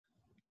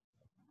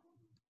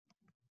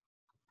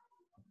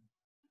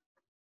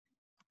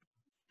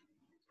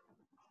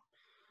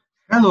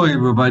Hello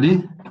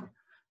everybody.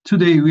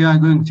 Today we are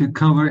going to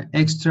cover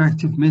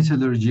extractive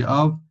metallurgy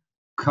of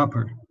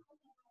copper.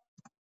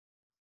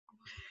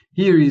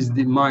 Here is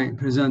my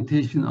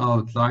presentation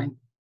outline,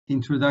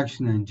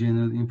 introduction and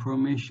general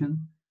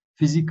information,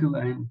 physical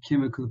and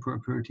chemical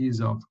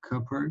properties of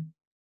copper,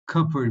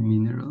 copper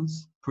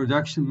minerals,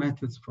 production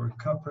methods for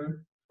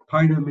copper,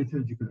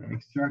 pyrometallurgical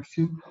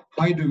extraction,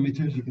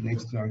 hydrometallurgical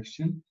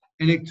extraction,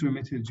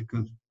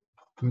 electrometallurgical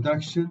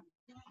production,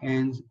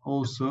 and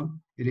also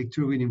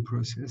electrowinning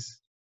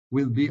process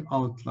will be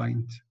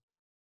outlined.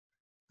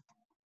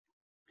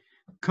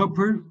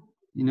 Copper,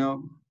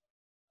 in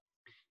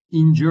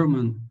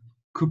German,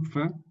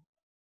 Kupfer,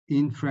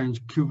 in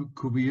French,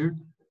 Cuvier,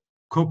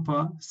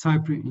 Coppa,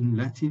 Cyprian in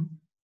Latin.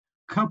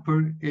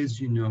 Copper, as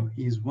you know,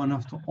 is one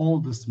of the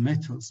oldest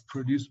metals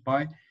produced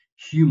by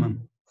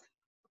human.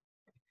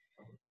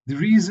 The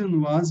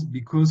reason was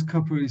because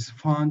copper is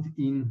found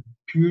in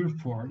pure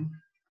form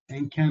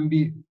and can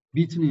be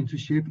beaten into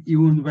shape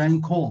even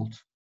when cold.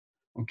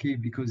 Okay,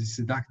 because it's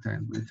a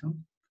ductile metal.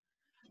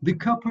 The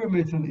copper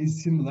metal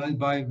is symbolized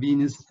by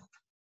Venus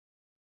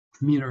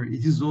mirror.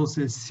 It is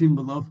also a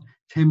symbol of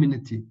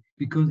femininity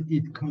because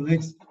it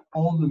collects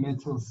all the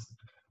metals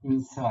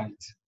inside.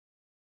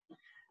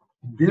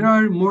 There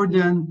are more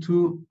than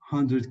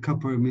 200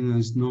 copper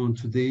minerals known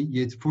today,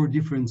 yet 4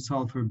 different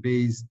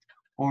sulfur-based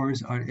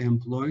ores are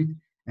employed,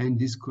 and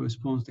this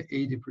corresponds to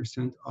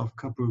 80% of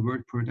copper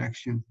world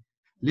production.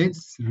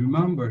 Let's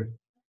remember,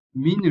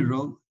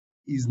 mineral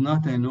is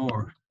not an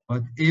ore,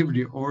 but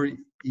every ore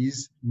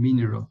is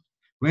mineral.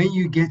 When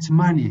you get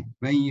money,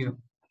 when you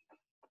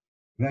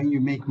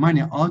make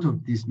money out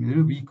of this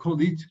mineral, we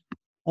call it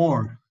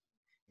ore.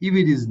 If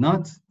it is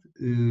not,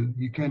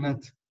 you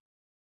cannot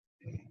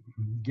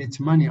get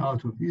money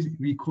out of this,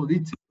 we call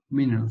it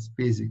minerals,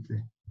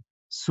 basically.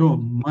 So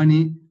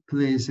money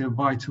plays a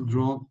vital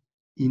role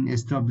in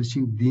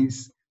establishing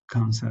these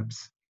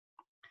concepts.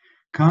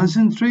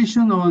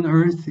 Concentration on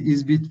Earth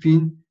is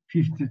between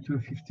 50 to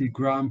 50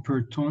 grams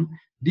per ton.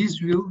 This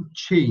will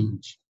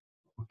change,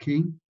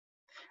 okay?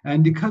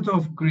 And the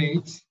cutoff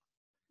grade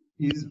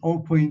is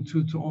 0.2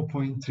 to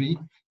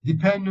 0.3,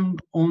 depending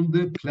on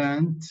the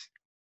plant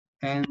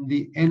and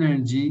the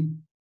energy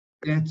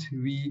that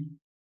we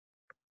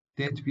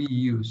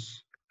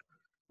use,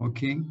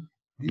 okay?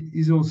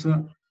 This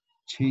also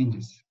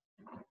changes.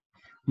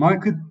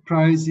 Market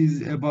price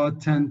is about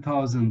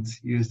 10,000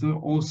 US,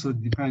 also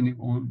depending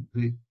on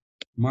the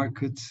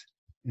market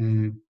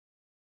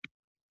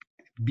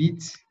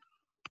bid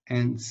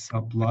and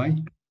supply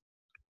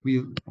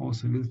will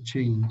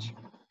change.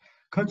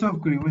 Cutoff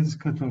grade, what is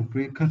cutoff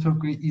grade? Cutoff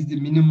grade is the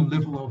minimum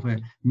level of a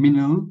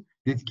mineral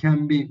that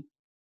can be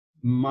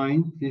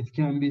mined, that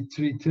can be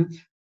treated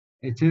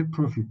at a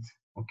profit,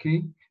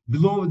 okay?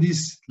 Below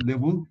this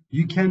level,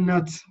 you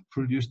cannot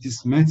produce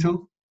this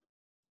metal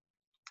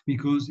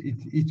because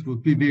it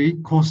would be very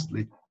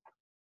costly.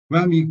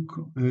 When we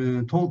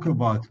talk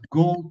about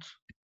gold,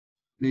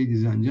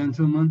 ladies and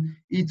gentlemen,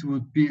 it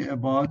would be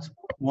about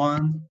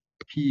 1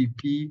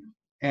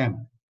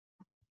 ppm.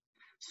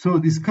 So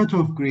this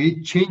cutoff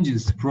grade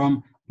changes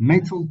from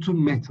metal to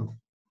metal,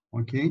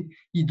 okay?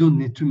 You don't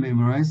need to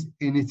memorize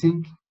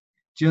anything,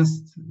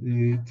 just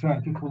try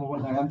to follow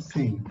what I am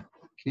saying,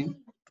 okay?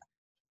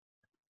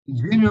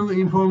 General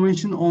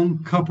information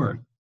on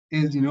copper,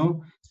 as you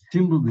know,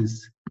 symbol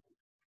is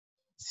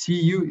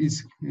Cu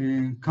is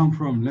come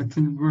from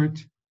Latin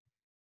word.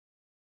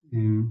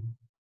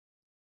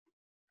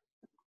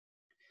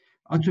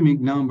 Atomic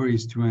number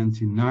is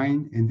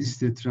 29, and this is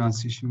the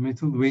transition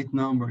metal. Weight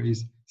number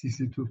is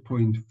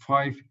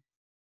 62.5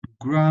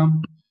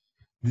 gram.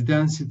 The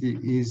density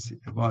is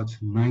about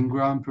 9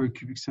 gram per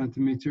cubic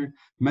centimeter.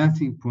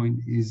 Melting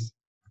point is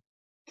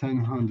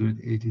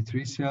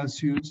 1083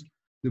 Celsius.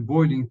 The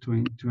boiling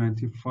point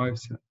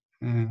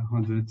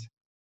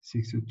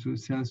 2562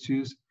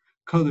 Celsius.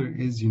 Color,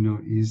 as you know,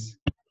 is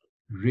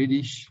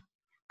reddish.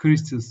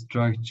 Crystal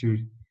structure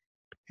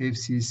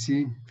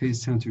FCC,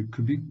 phase center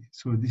cubic.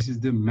 So this is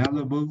the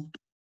malleable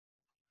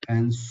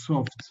and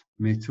soft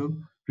metal.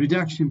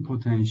 Reduction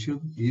potential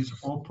is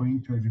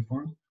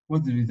 0.34.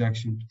 What's the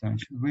reduction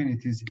potential? When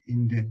it is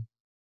in the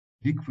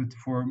liquid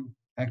form,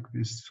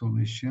 aqueous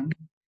solution,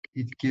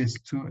 it gets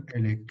 2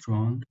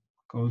 electron,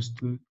 goes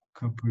to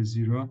copper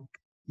 0.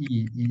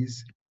 E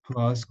is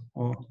plus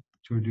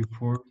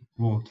 0.34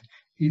 volt.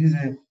 It is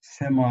a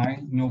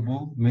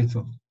semi-noble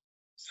metal.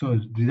 So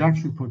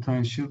reduction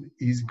potential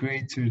is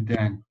greater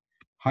than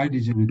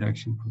hydrogen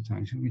reduction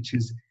potential, which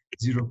is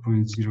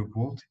 0.0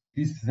 volt.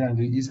 This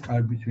value is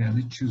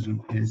arbitrarily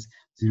chosen as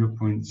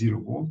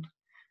 0.0 volt.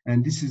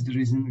 And this is the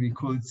reason we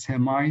call it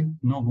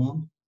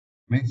semi-noble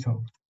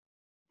metal.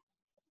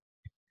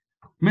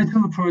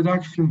 Metal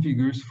production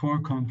figures for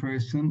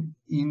comparison: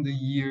 in the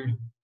year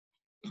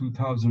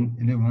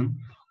 2011,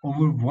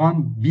 over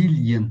 1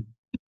 billion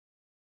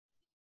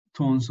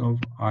tons of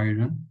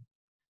iron,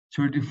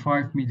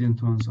 35 million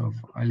tons of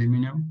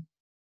aluminum,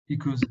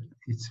 because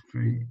it's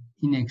very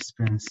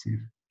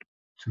inexpensive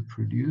to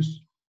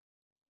produce,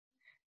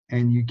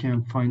 and you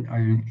can find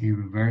iron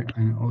everywhere,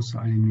 and also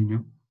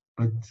aluminum.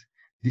 But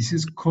this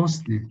is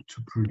costly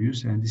to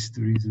produce, and this is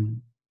the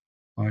reason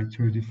why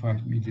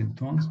 35 million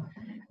tons.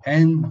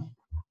 And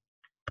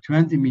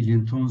 20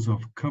 million tons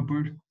of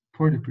copper,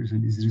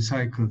 40% is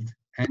recycled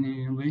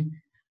annually.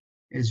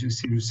 As you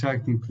see,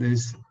 recycling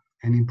plays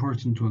an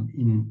important role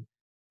in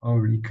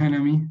our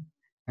economy,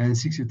 and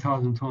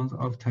 60,000 tons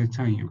of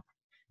titanium.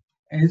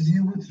 As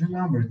you would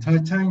remember,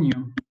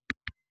 titanium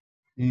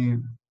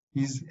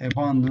is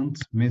abundant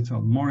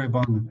metal, more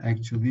abundant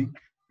actually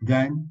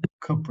than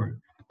copper,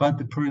 but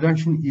the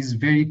production is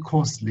very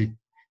costly.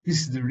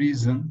 This is the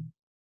reason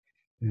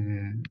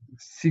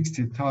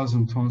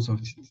 60,000 tons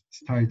of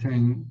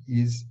titanium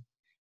is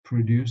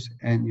produced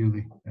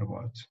annually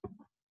about.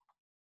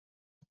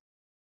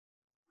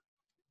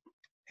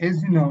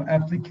 As you know,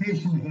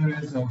 application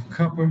areas of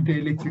copper, the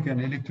electric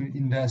and electronic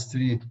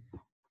industry,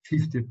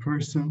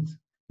 50%,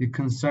 the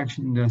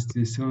construction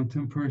industry,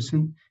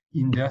 17%,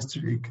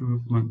 industrial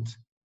equipment,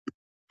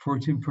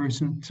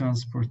 14%,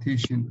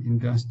 transportation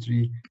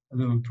industry,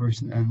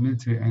 11%, and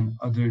military and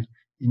other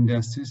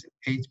industries,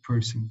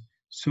 8%.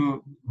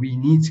 So we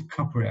need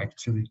copper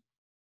actually.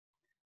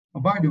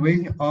 By the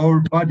way, our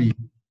body,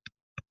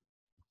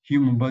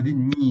 human body,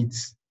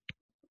 needs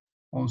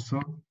also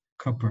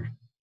copper.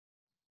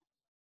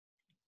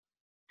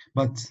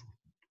 But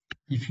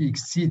if you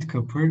exceed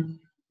copper,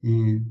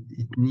 it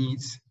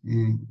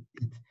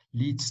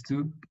leads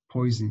to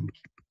poisoning.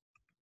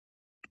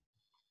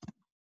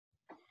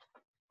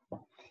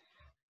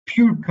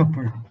 Pure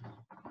copper.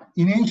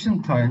 In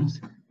ancient times,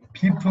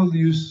 people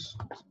used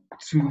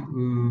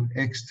to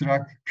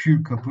extract pure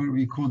copper.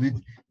 We call it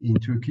in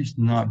Turkish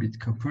nabit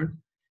copper.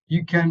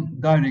 You can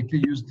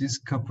directly use this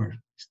copper,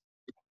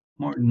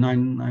 more than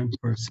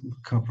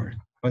 99% copper.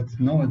 But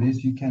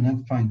nowadays you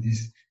cannot find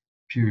this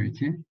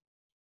purity.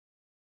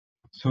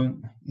 So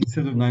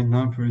instead of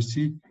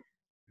 99%,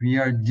 we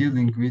are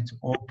dealing with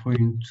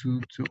 0.2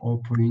 to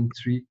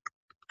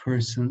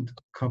 0.3%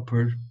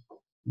 copper.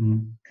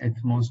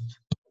 At most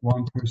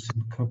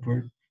 1%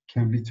 copper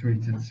can be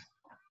traded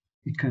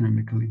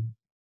economically.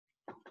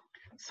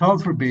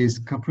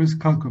 Sulfur-based coppers,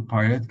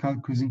 chalcopyrite,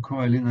 chalcozine,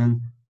 kaolin,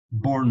 and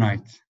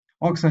bornite.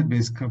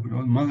 Oxide-based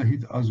copper,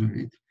 malachite,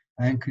 azurite,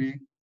 and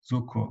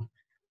chrysocolle.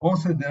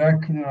 Also, there are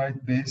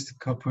chloride-based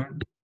copper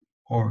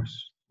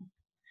ores.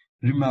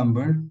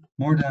 Remember,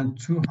 more than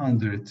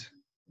 200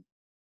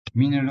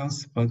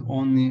 minerals, but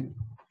only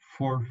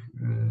 4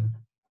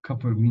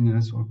 copper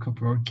minerals or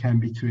copper ore can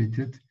be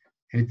traded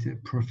at a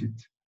profit.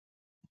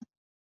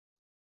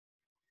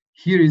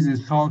 Here is a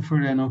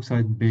sulfur and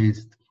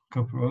oxide-based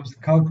copper ores,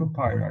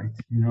 chalcopyrite.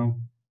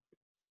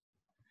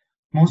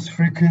 Most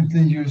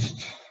frequently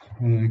used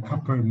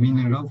copper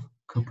mineral,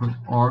 copper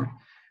ore,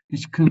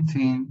 which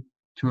contain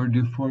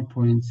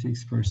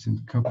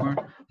 34.6% copper.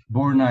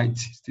 Bornite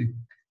is the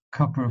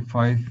copper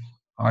 5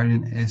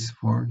 iron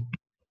S4,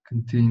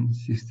 contain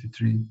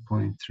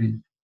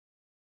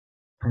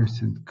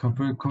 63.3%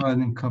 copper.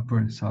 Kaolin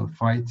copper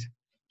sulfide.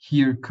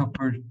 Here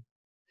copper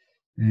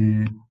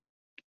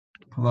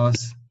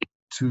plus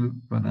 2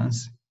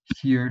 valence.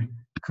 Here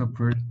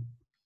copper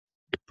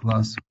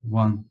plus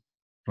 1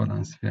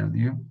 valence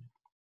value.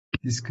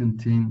 This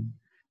contains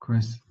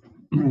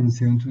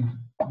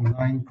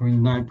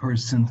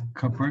 79.9%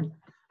 copper.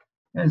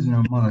 As you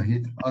know,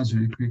 malachite,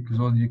 azurite,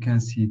 chrysocolle, you can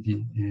see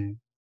the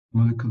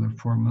molecular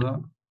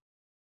formula,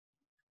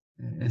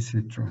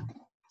 etc.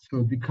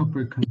 So the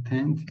copper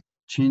content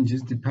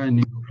changes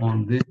depending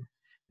on the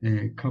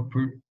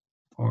copper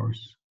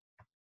ores.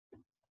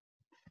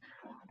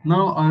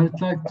 Now I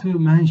would like to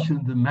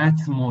mention the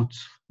matte mode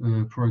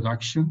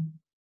production,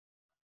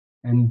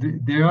 and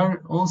there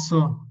are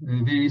also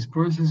various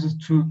processes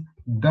to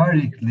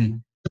directly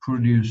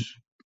produce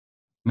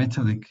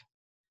metallic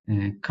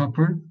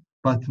copper,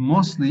 but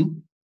mostly,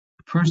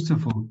 first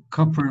of all,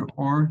 copper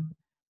ore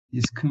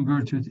is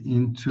converted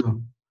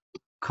into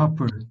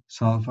copper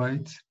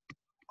sulfide,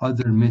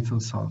 other metal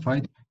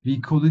sulfide. We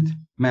call it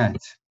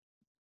matte.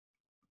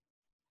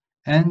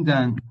 And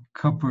then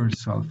copper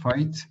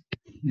sulfide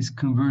is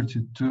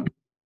converted to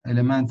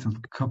elemental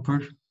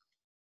copper,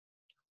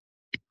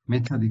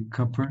 metallic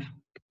copper.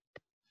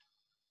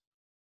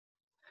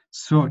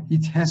 So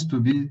it has to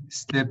be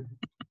step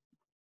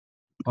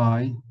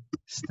by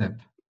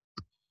step.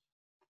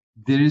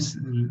 There is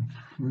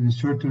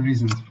certain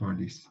reasons for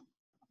this.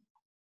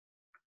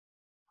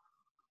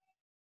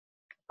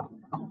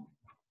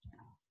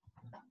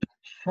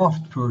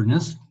 Shaft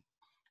furnace,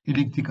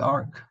 electric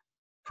arc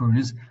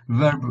furnace,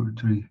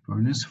 vibratory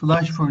furnace,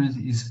 flash furnace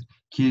is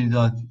carried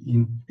out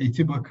in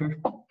Etibakır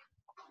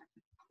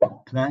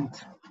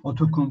plant,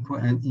 Outokumpu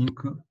and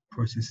Inco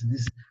processes.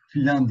 This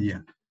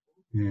Finlandia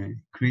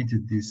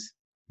created this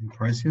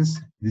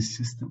process, this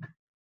system.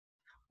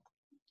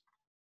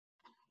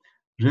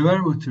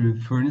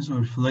 Reverbatory furnace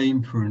or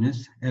flame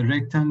furnace, a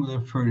rectangular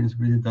furnace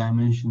with a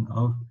dimension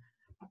of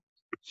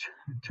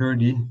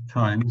 30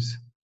 times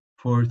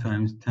 4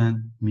 times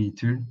 10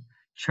 meter.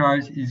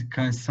 Charge is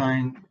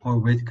consigned or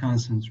wet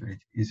concentrate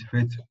is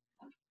fed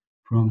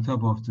from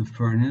top of the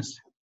furnace,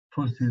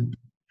 fossil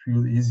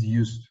fuel is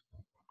used,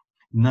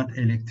 not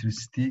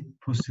electricity.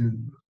 Fossil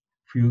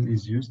fuel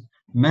is used.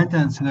 Matte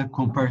and slag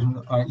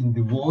compartments are in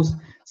the walls,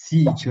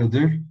 see each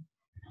other.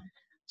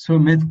 So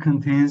matte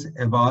contains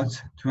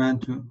about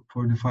 20 to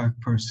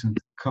 45%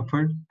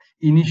 copper.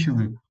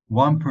 Initially,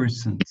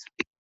 1%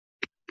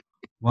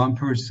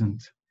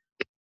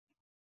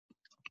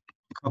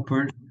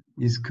 copper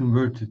is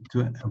converted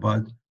to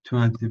about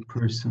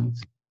 20%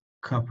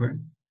 copper.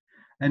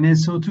 And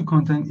SO2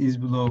 content is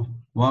below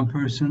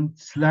 1%.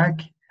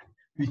 Slag,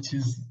 which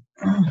is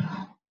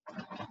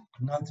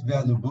not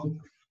valuable.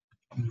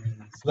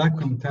 Slag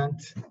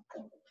content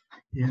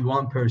is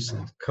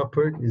 1%.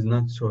 Copper is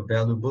not so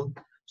valuable.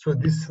 So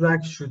this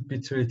slag should be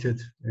treated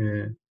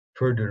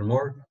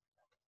furthermore.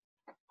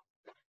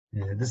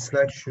 This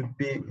slag should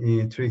be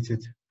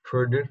treated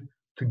further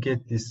to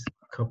get this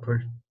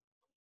copper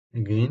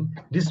again.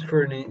 This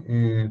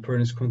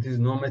furnace contains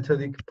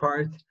non-metallic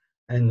part,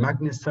 and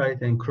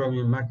magnesite and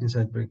chromium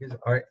magnesite breakers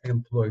are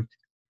employed.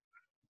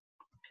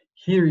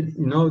 Here,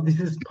 this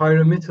is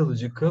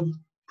pyrometallurgical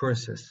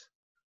process.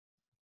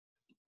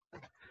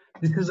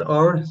 This is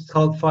our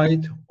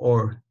sulfide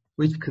ore,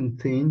 which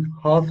contains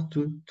 0.5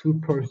 to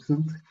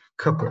 2%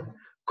 copper.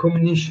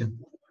 Combination,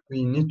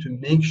 we need to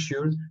make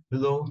sure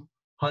below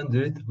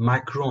 100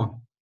 micron.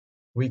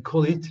 We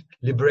call it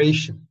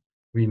liberation.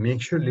 We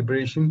make sure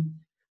liberation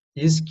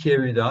is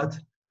carried out.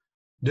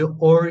 The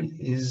ore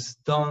is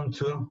down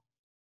to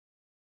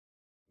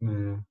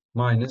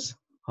minus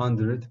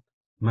 100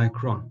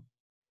 micron.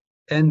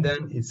 And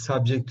then it's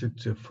subjected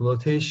to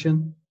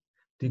flotation.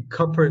 The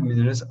copper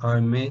minerals are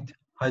made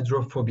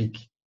hydrophobic,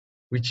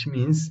 which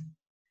means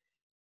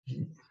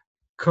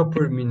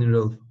copper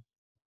mineral,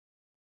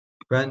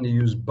 when they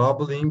use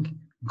bubbling,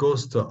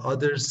 goes to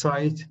other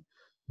side,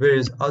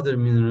 whereas other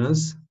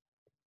minerals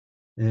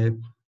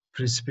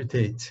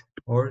precipitate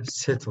or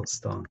settles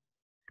down.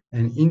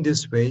 And in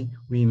this way,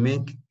 we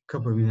make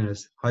copper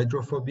minerals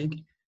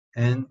hydrophobic,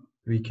 and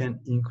we can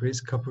increase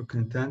copper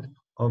content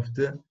of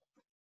the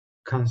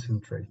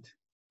concentrate.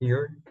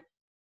 Here,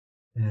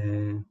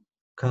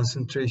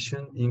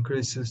 concentration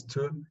increases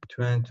to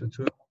 20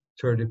 to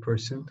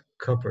 30%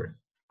 copper.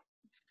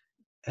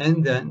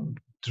 And then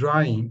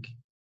drying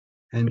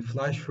and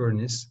flash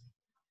furnace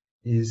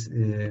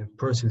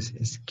process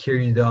is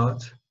carried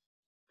out,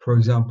 for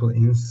example,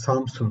 in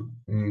Samsung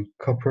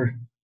copper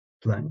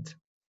plant.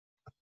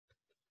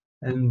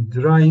 And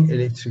drying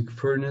electric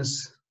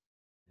furnace,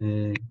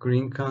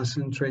 green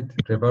concentrate,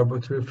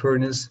 reverbatory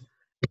furnace,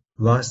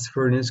 blast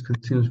furnace,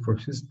 continuous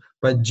process,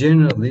 but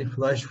generally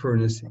flash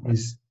furnace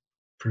is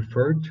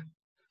preferred.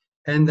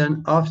 And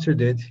then after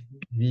that,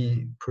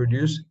 we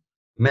produce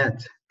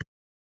matte,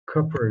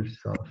 copper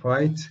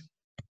sulfide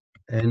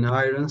and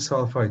iron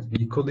sulfide.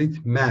 We call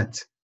it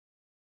matte,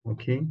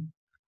 okay?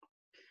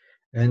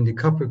 And the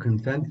copper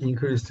content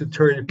increases to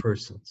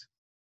 30%.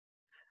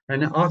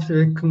 And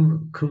after the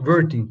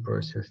converting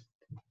process is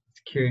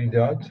carried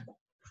out,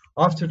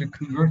 after the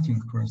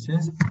converting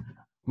process,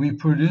 we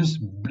produce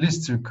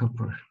blister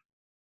copper.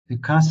 The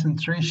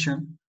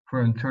concentration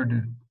from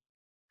 30%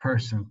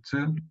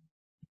 to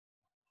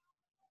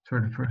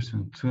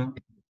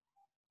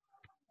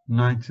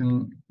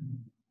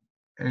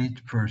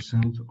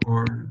 98%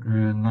 or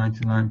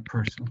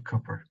 99%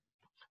 copper.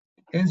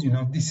 As you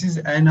know, this is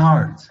an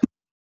art.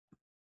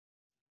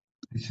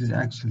 This is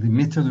actually,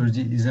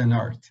 metallurgy is an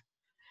art.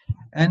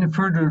 And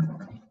further,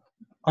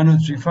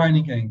 anode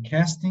refining and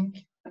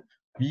casting,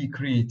 we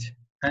create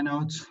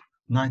anodes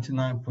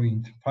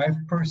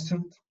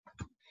 99.5%.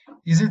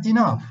 Is it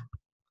enough?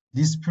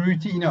 This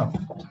purity enough?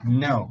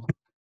 No.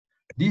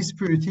 This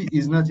purity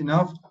is not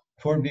enough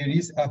for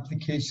various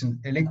applications.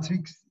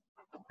 Electrics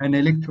and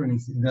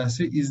electronics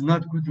industry is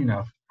not good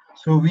enough.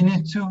 So we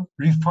need to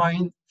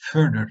refine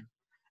further.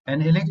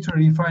 An electro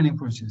refining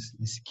process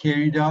is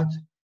carried out,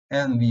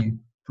 and we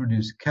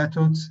produce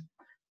cathodes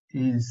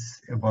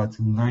is about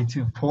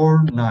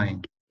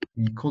 99.9.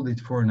 We call it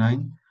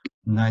 49.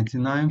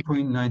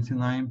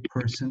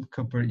 99.99%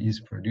 copper is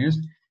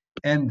produced,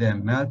 and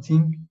then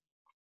melting,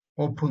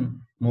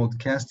 open mode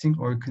casting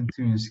or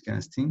continuous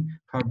casting,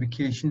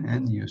 fabrication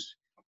and use.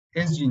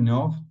 As you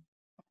know,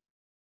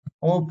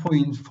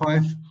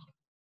 0.5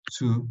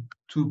 to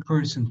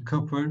 2%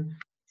 copper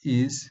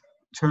is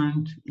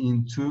turned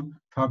into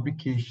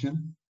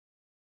fabrication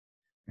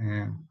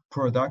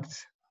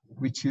product,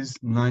 which is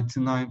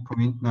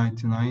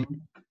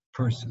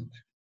 99.99%.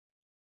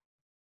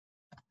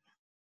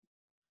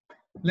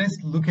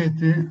 Let's look at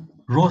the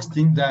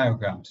roasting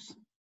diagrams.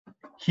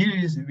 Here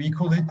is, we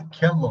call it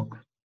Kellogg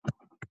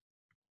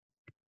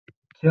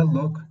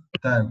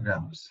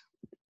diagrams.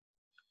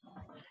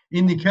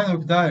 In the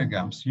Kellogg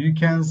diagrams, you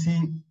can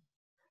see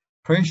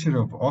pressure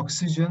of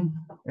oxygen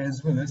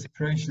as well as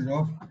pressure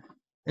of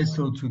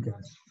SO2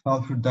 gas,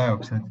 sulfur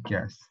dioxide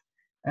gas.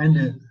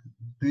 And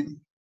the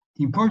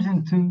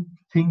important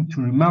thing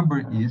to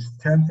remember is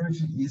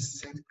temperature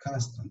is set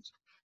constant.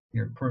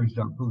 Here, for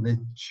example,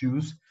 let's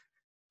choose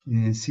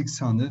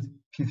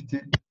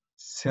 650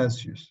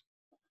 Celsius.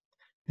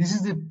 This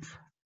is the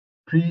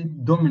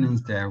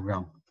predominance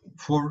diagram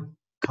for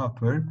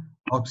copper,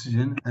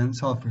 oxygen, and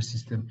sulfur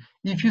system.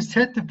 If you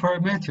set the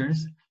parameters,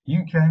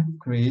 you can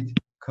create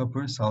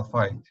copper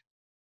sulfide,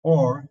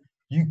 or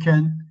you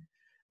can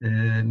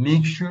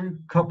make sure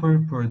copper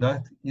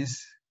product is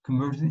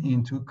converted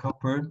into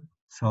copper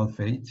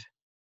sulfate,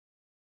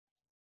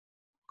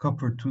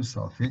 copper 2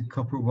 sulfate,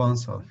 copper 1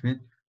 sulfate,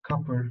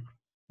 copper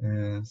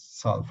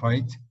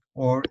sulfide,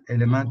 or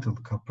elemental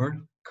copper,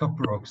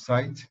 copper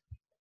oxide,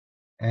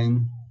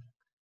 and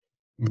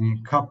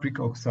cupric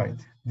oxide.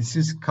 This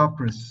is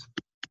cuprous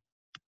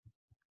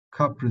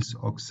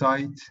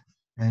oxide,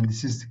 and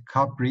this is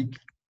cupric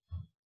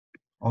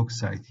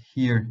oxide.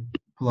 Here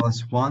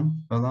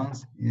 +1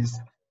 balance is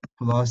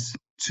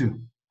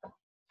 +2.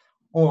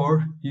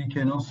 Or you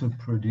can also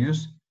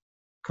produce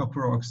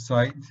copper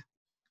oxide,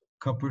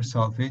 copper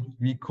sulfate.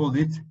 We call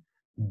it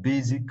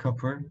basic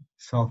copper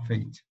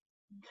sulfate.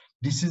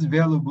 This is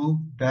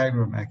valuable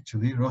diagram,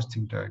 actually,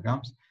 roasting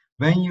diagrams.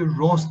 When you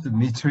roast the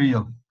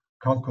material,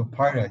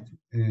 chalcopyrite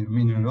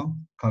mineral,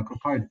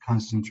 chalcopyrite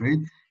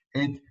concentrate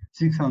at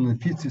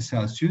 650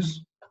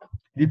 Celsius,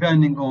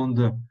 depending on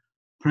the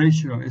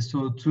pressure of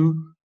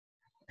SO2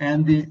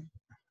 and the,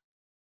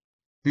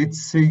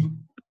 let's say,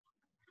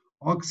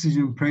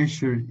 oxygen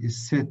pressure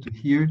is set to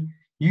here,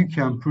 you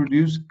can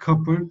produce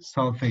copper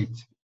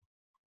sulfate.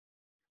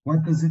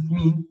 What does it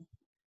mean?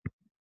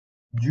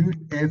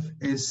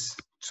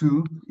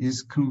 UFS2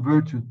 is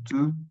converted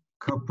to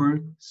copper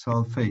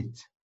sulfate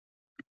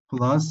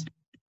plus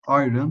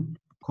iron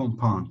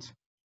compound.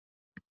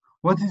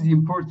 What is the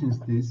importance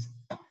of this?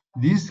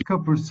 This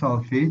copper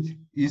sulfate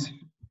is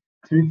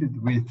treated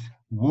with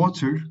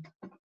water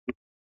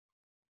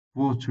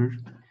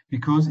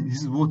because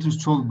this is water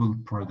soluble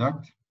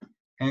product,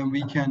 and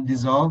we can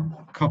dissolve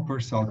copper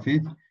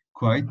sulfate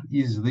quite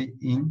easily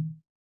in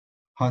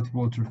hot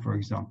water, for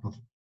example.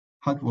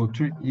 Hot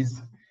water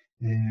is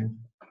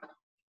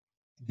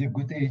a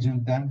good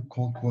agent than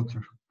cold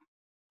water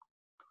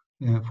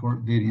for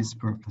various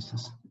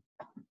purposes.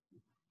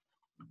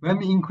 When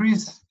we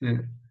increase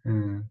the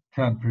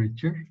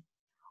temperature,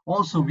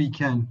 also we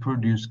can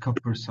produce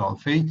copper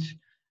sulfate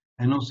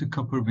and also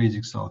copper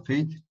basic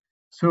sulfate.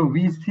 So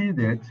we see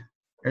that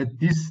at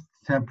this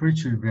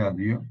temperature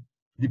value,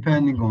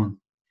 depending on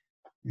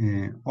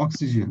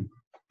oxygen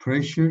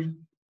pressure,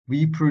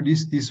 we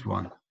produce this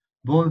one,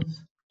 both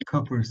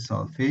copper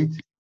sulfate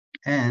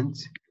and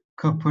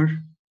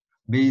copper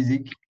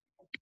basic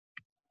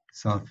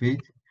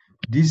sulfate.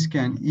 This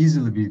can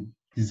easily be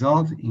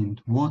dissolved in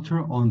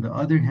water. On the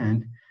other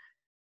hand,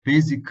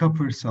 basic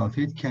copper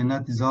sulfate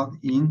cannot dissolve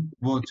in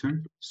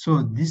water,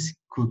 so this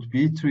could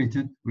be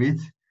treated with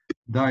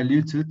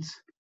diluted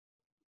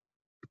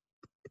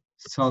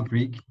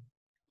sulfuric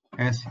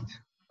acid.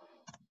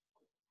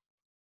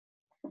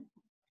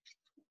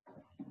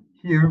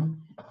 Here,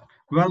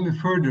 when we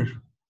further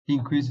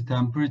increase the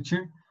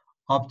temperature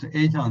up to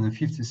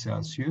 850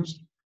 Celsius,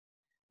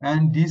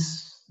 and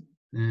this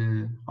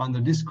under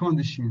these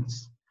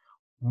conditions,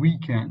 we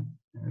can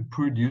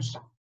produce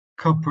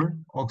copper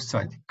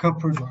oxide.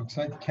 Copper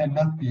oxide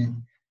cannot be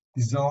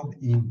dissolved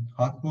in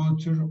hot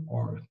water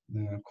or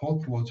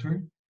cold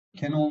water,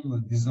 can only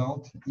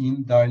dissolve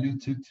in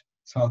diluted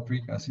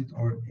sulfuric acid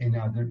or any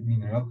other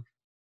mineral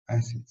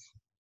acids.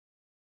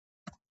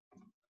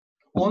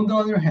 On the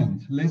other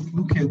hand, let's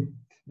look at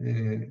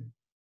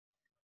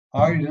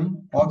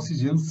iron,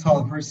 oxygen,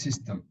 sulfur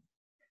system.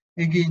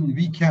 Again,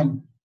 we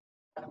can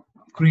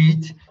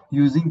create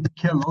using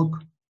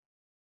Kellogg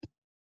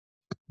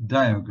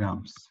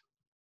diagrams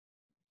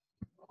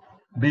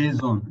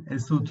based on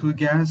SO2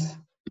 gas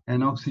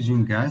and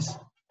oxygen gas.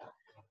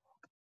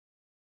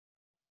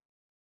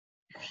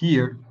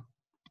 Here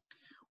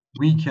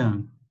we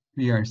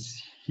are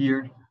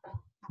here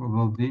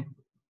probably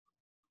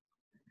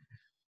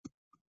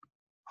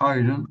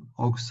iron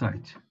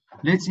oxide.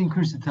 Let's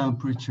increase the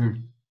temperature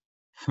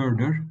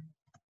further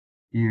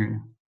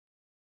here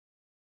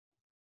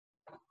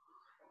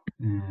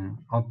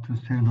up to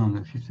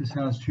 750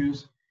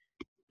 Celsius.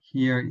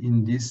 Here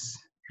in this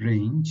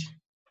range,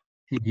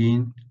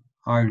 again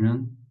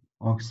iron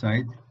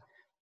oxide.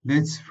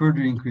 Let's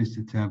further increase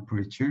the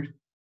temperature.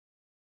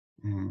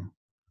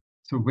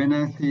 So when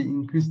I say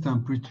increase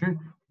temperature,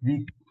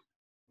 we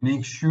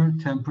make sure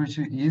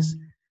temperature is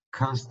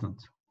constant.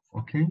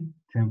 Okay,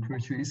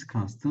 temperature is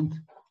constant.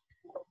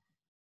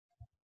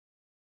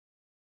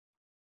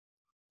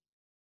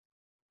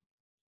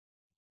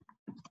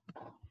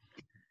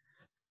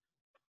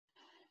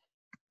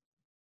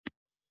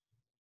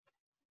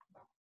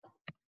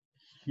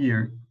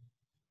 Here,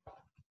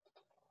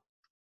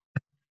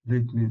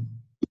 let me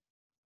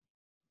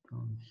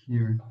down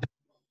here.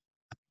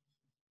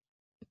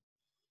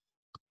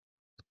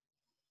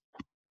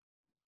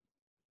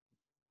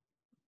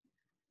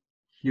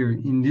 Here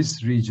in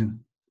this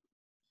region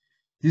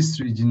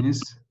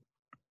is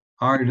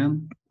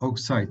iron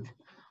oxide.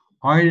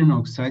 Iron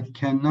oxide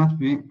cannot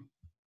be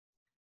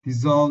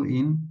dissolved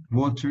in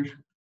water.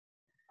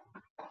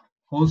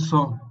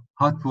 Also,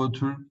 hot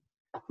water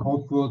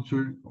hot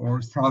water or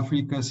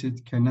sulfuric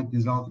acid cannot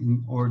dissolve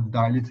in or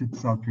diluted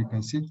sulfuric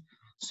acid.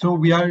 So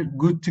we are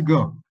good to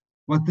go.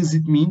 What does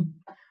it mean?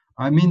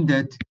 I mean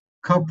that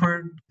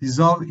copper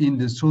dissolve in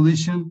the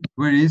solution,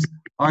 whereas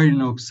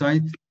iron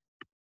oxide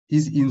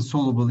is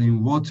insoluble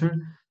in water.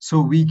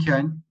 So we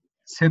can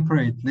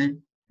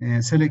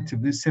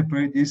selectively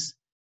separate this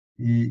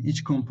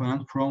each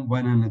component from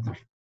one another.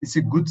 It's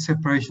a good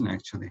separation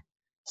actually.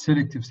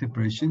 Selective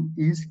separation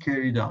is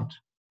carried out.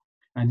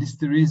 And this is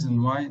the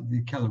reason why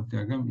the Kellogg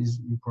diagram is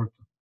important.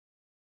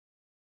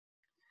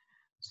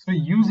 So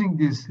using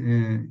these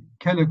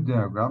Kellogg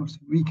diagrams,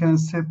 we can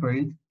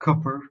separate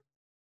copper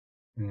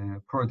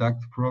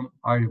product from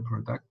iron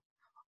product.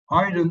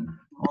 Iron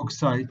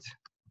oxide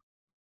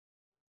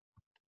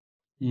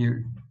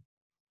here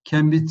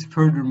can be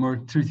furthermore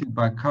treated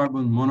by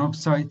carbon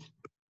monoxide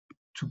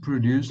to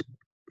produce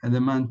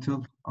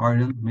elemental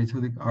iron,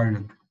 metallic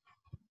iron.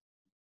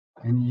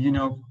 And you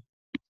know,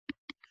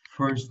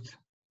 first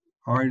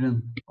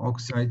iron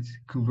oxide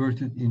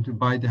converted into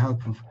by the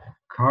help of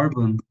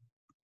carbon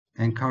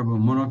and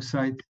carbon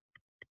monoxide,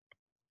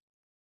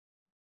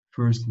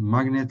 first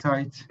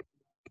magnetite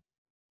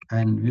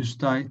and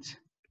wüstite,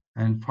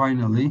 and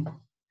finally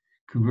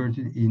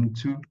converted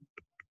into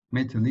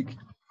metallic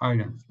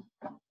iron.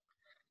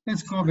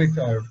 Let's go back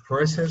to our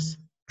process.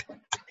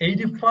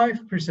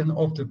 85%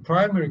 of the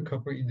primary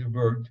copper in the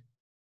world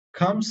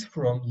comes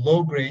from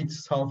low-grade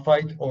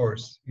sulfide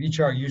ores, which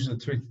are usually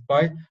treated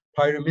by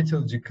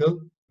pyrometallurgical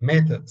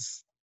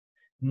methods.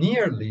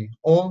 Nearly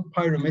all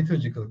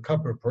pyrometallurgical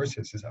copper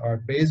processes are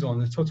based on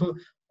the total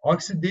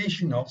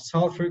oxidation of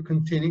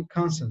sulfur-containing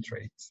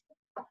concentrates.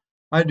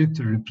 I'd like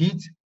to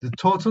repeat, the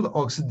total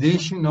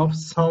oxidation of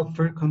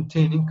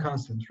sulfur-containing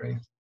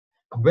concentrates.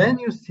 When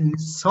you see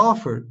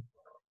sulfur,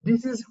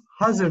 this is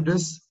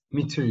hazardous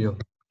material.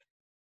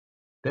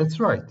 That's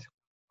right,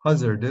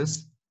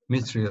 hazardous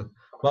material.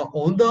 But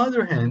on the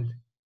other hand,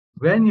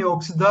 when you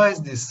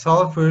oxidize this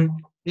sulfur,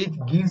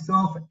 it gives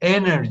off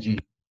energy,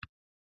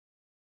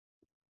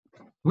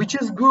 which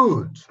is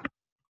good.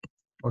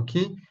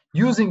 Okay,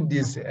 using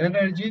this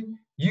energy,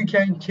 you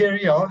can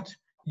carry out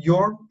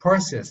your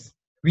process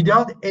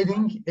without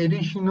adding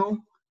additional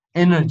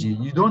energy.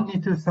 You don't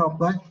need to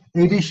supply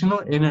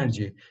additional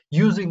energy.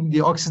 Using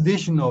the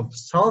oxidation of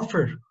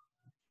sulfur,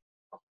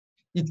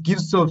 it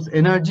gives off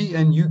energy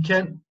and you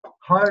can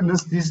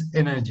harness this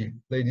energy,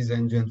 ladies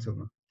and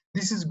gentlemen.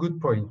 This is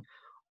good point.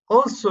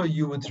 Also,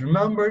 you would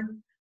remember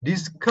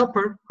this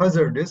copper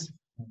hazardous,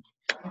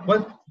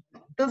 but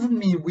doesn't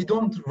mean we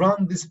don't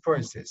run this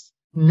process.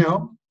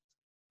 No,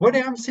 what I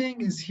am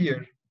saying is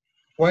here,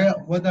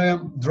 what I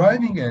am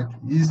driving at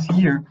is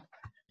here,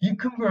 you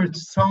convert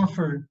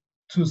sulfur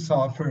to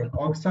sulfur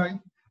oxide,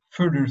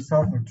 further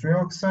sulfur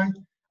trioxide,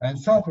 and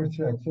sulfur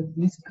trioxide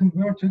is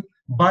converted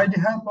by the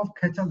help of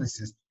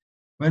catalysis.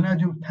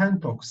 Vanadium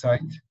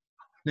pentoxide,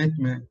 let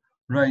me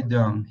write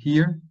down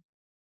here,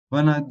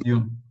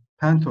 vanadium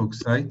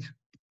pentoxide,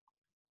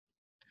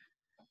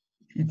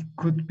 it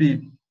could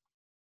be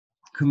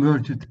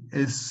converted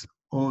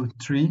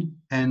SO3,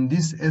 and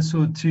this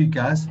SO3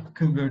 gas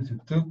converted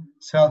to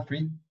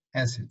sulfuric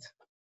acid.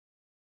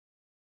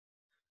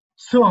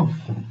 So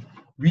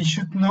we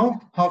should know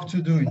how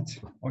to do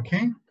it,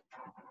 okay?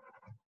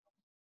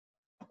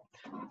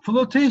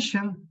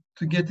 Flotation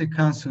to get a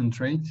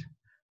concentrate,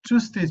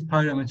 two-stage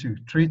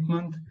pyrometric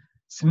treatment,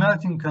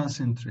 smelting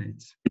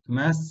concentrates to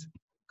mass,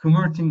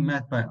 converting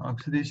matte by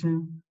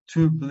oxidation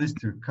to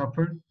blister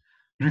copper,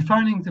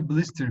 refining the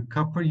blister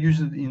copper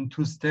usually in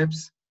 2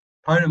 steps,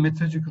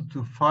 pyrometallurgical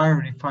to fire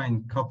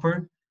refined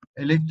copper,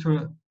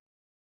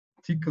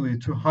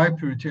 electrolytically to high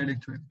purity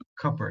electrolyte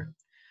copper.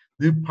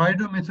 The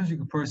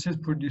pyrometallurgical process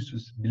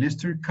produces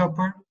blister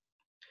copper,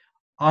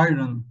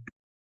 iron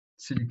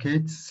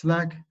silicate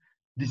slag.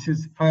 This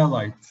is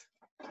phyllite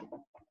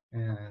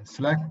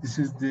slag. This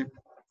is the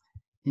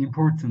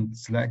important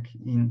slag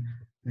in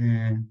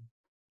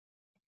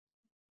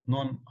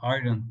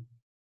non-iron,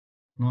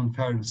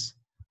 non-ferrous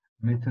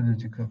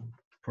metallurgical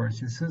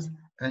processes,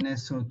 and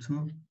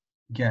SO2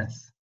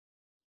 gas.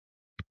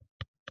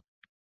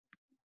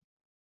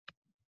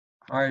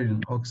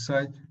 Iron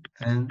oxide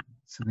and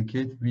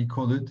silicate, we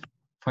call it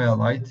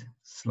phyllite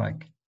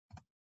slag.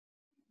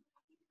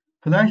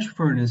 Flash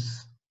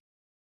furnace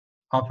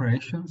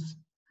operations,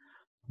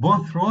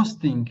 both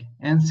roasting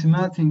and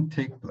smelting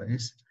take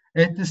place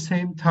at the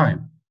same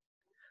time.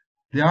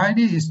 The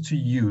idea is to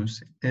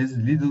use as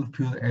little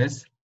fuel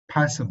as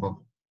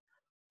possible.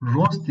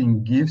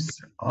 Roasting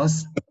gives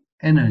us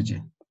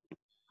energy.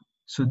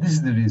 So this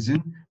is the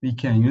reason we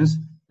can use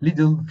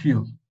little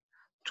fuel.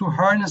 To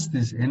harness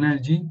this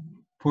energy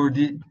for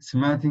the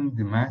smelting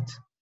the matte,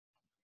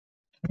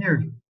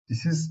 here,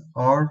 this is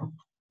our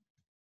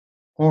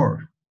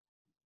ore,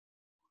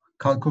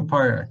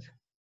 chalcopyrite,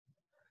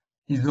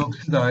 is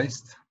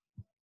oxidized,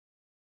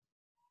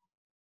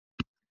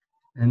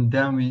 and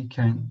then we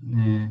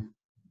can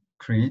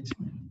create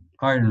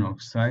iron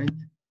oxide,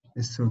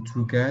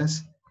 SO2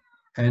 gas,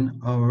 and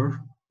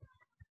our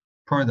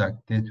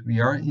product that we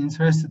are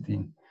interested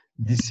in.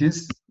 This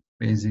is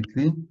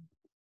basically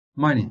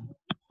money,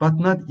 but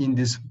not in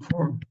this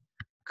form.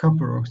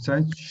 Copper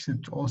oxide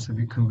should also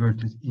be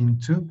converted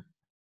into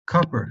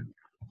copper.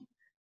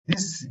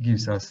 This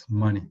gives us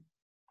money.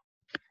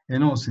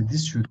 And also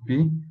this should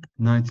be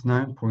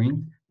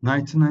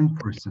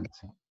 99.99%.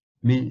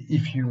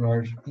 If you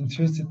are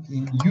interested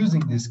in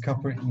using this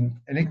copper in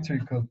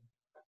electrical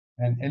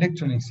and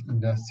electronics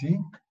industry,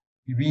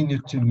 we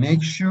need to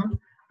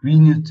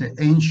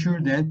ensure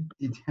that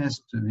it has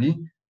to be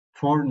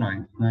for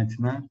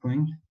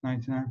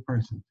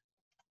 99.99%.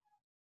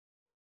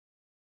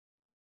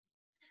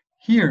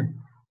 Here,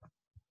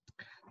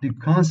 the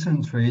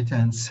concentrate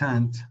and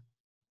sand,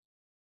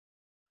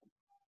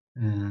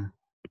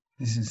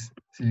 this is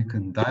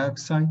silicon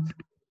dioxide,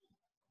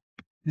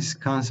 this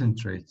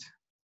concentrate,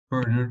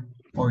 burner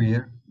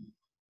oil,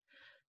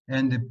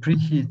 and the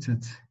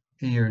preheated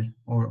air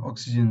or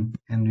oxygen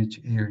enriched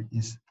air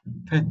is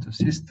fed to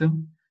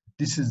system.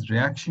 This is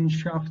reaction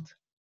shaft.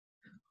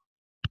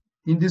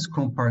 In this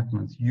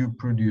compartment, you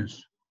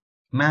produce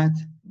matte,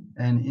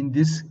 and in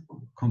this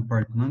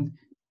compartment,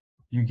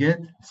 you get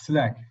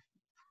slag.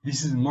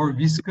 This is more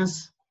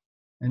viscous,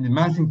 and the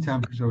melting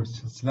temperature of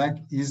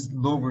slag is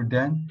lower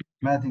than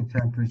melting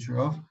temperature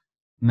of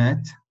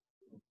matte.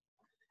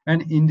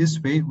 And in this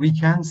way, we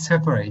can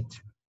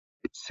separate.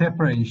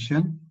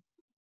 Separation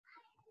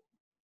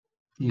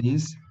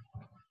is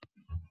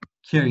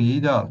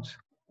carried out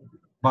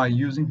by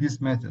using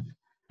this method.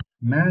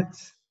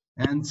 Matte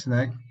and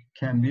slag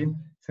can be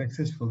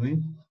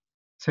successfully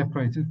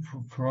separated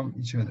from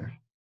each other.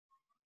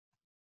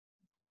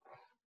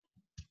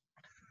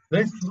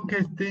 Let's look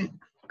at the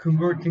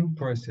converting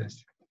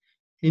process.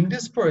 In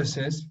this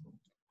process,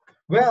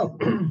 well,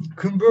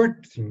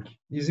 converting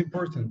is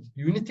important.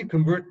 You need to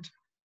convert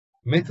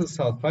metal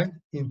sulfide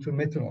into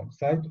metal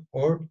oxide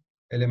or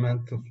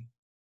elemental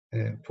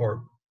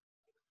form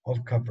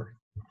of copper.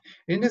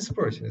 In this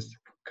process,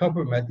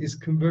 copper matte is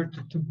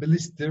converted to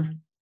blister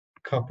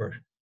copper.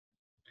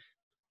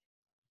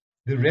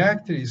 The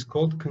reactor is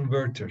called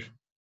converter.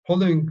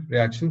 Following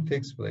reaction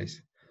takes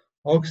place.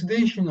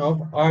 Oxidation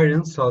of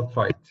iron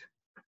sulfide.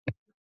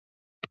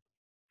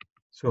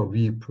 So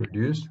we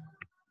produce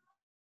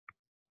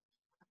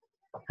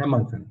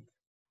hematite.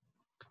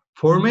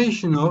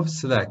 Formation of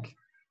slag,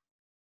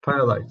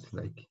 pyrolyte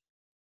slag,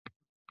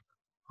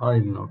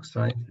 iron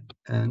oxide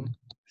and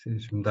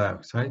silicium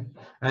dioxide,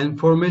 and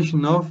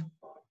formation of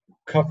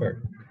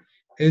copper.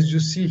 As you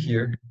see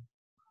here,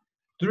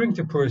 during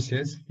the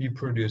process, we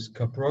produce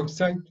copper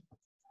oxide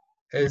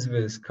as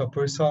well as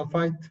copper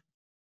sulfide,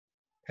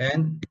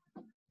 and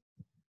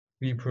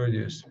we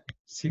produce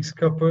 6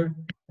 copper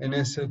and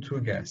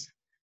SO2 gas.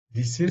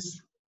 This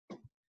is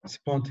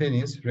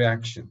spontaneous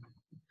reaction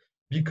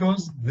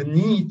because the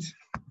need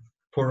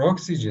for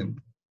oxygen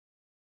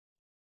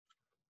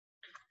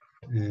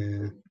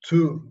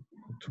to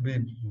be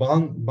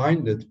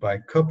bonded by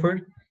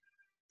copper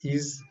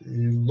is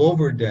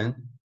lower than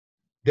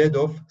that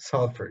of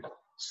sulfur.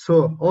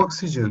 So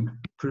oxygen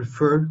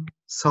prefers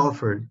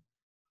sulfur,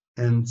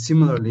 and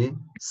similarly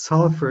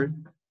sulfur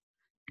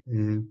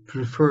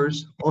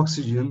prefers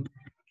oxygen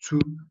to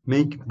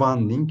make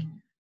bonding.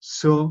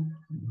 So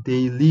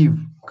they leave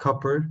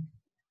copper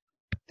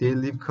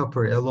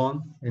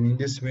alone, and in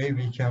this way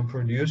we can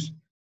produce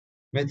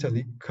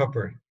metallic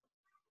copper.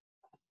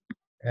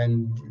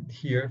 And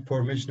here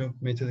formation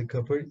of metallic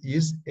copper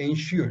is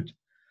ensured.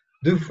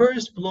 The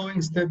first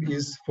blowing step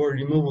is for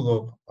removal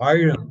of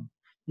iron,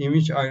 in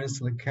which iron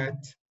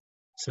silicate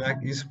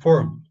slag is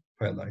formed,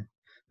 pyrolyte.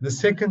 The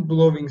second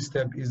blowing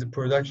step is the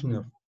production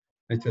of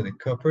metallic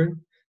copper.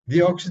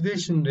 The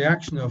oxidation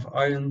reaction of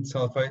iron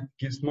sulfide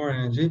gives more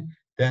energy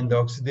than the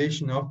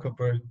oxidation of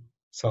copper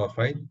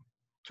sulfide.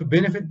 To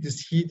benefit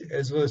this heat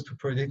as well as to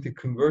protect the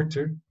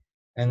converter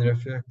and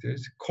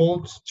refractors,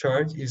 cold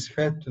charge is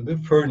fed to the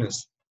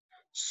furnace.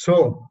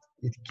 So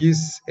it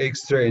gives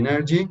extra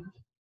energy.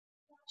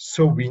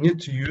 So we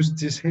need to use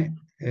this,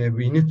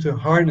 we need to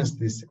harness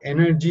this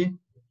energy,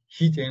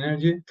 heat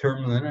energy,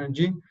 thermal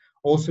energy.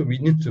 Also, we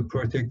need to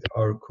protect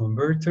our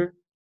converter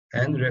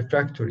and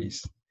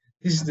refractories.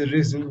 This is the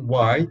reason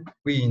why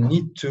we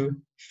need to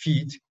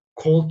feed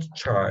cold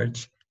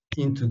charge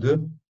into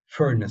the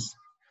furnace.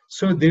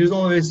 So there is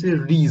always a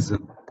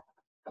reason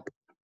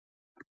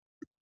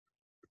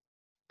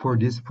for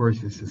these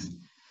processes.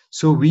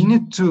 So we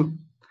need to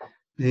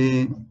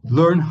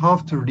learn how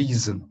to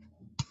reason.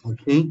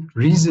 Okay,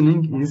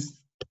 reasoning is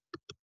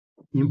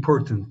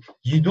important.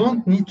 You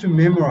don't need to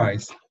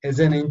memorize. As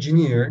an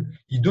engineer,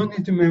 you don't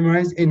need to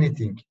memorize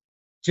anything.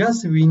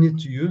 Just we need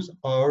to use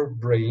our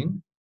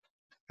brain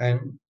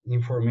and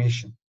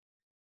information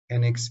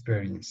and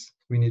experience.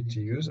 We need to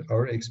use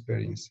our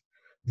experience.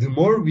 The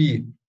more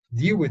we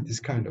deal with this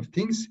kind of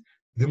things,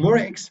 the more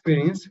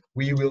experienced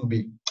we will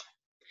be.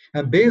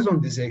 And based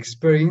on this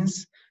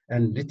experience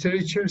and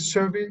literature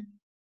survey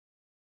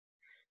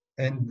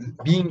and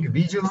being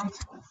vigilant,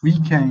 we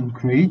can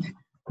create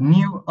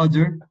new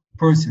other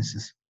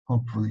processes,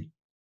 hopefully.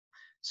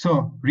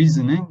 So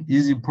reasoning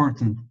is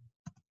important.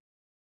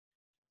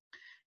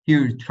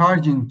 Here,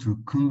 charging to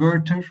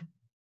converter,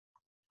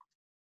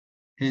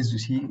 as you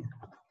see,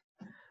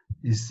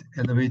 is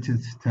elevated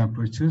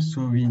temperature,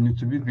 so we need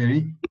to be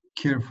very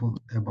careful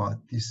about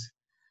these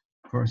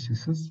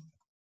processes.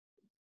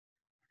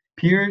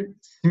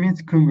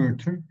 Pear-Smith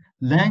converter,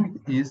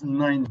 length is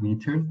 9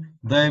 meters,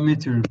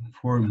 diameter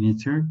 4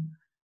 meters.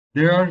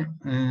 There are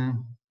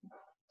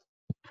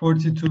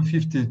 40 to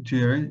 50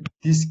 tier.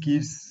 This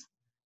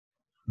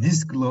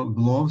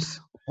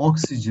gloves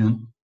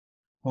oxygen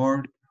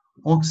or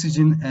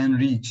oxygen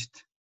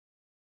enriched,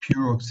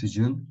 pure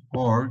oxygen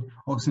or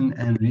oxygen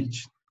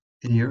enriched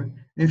air.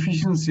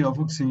 Efficiency of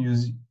oxygen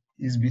use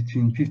is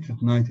between 50 to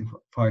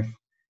 95%.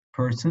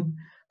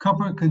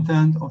 Copper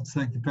content of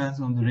slag depends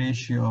on the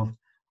ratio of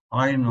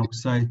iron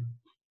oxide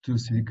to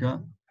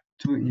silica.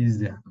 2 is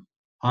the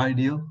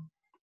ideal.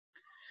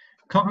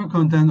 Copper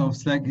content of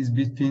slag is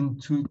between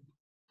 2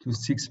 to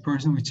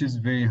 6%, which is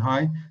very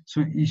high,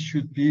 so it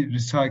should be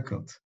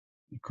recycled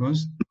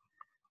because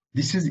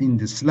this is in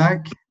the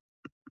slag.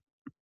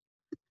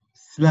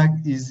 Slag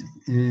is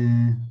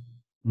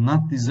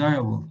not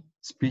desirable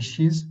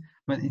species,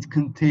 but it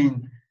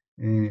contains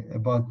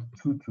about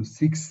 2 to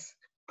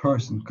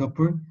 6%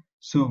 copper,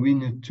 so we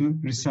need to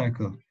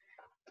recycle.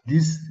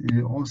 This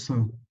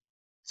also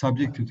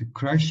subject to the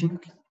crushing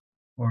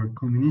or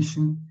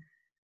comminution,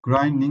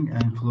 grinding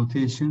and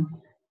flotation,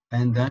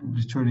 and then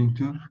returning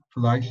to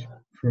flash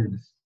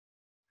furnace,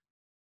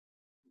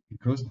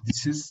 because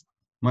this is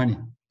money.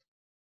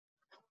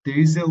 There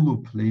is a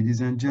loop,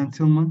 ladies and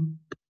gentlemen.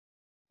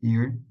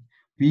 Here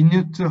we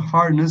need to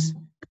harness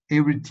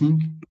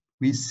everything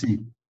we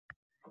see.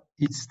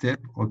 Each step,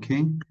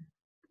 okay,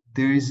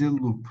 there is a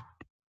loop.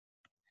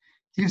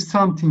 If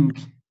something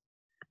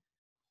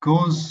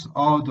goes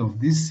out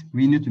of this,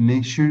 we need to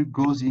make sure it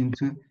goes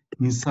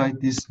inside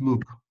this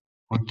loop,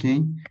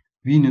 okay.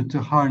 We need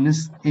to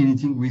harness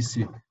anything we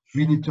see.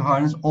 We need to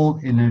harness all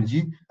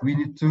energy. We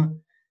need to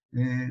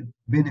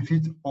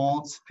benefit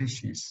all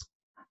species.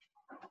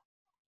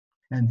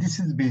 And this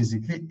is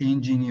basically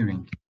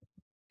engineering.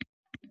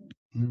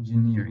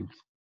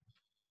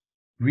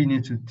 We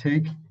need to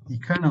take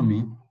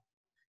economy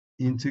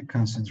into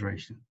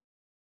consideration.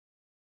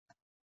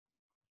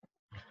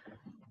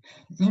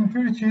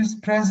 Impurities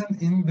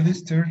present in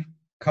blister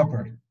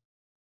copper.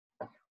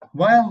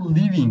 While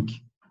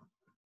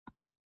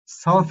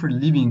sulfur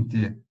leaving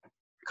the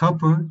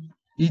copper,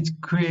 it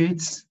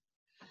creates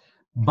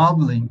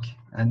bubbling,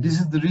 and this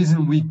is the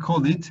reason we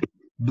call it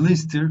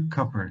blister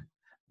copper.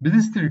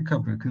 Blister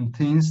copper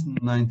contains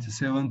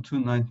 97 to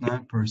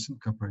 99%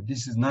 copper.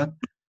 This is not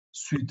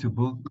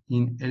suitable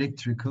in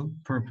electrical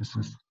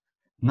purposes.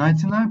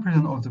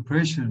 99% of the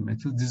precious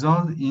metals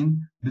dissolve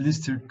in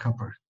blister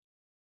copper.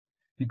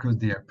 Because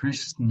they are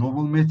precious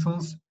noble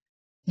metals,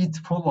 it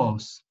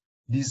follows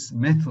these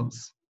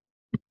metals,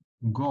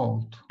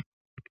 gold,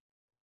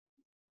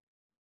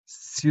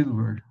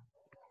 silver,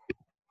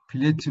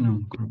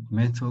 platinum group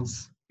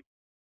metals,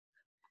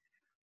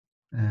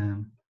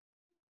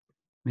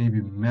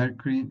 maybe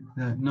mercury.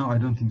 No, I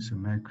don't think so,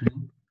 mercury.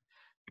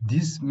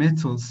 These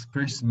metals,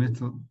 precious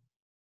metal,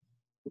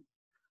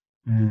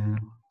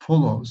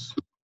 follows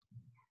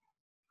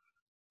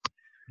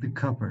the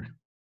copper.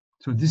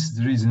 So this is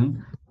the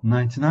reason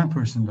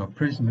 99% of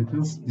precious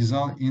metals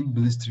dissolve in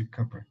blister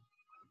copper.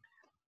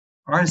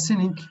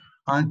 Arsenic,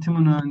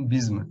 antimony, and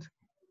bismuth.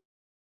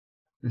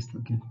 Let's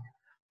look at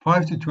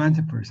 5 to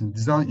 20%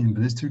 dissolve in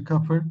blister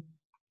copper.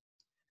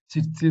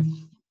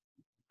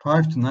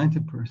 65 to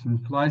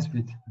 90% flies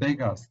with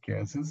bagasse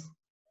gases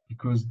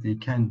because they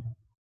can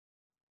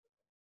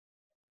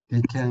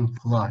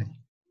fly.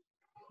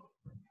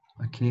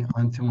 Okay,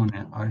 antimony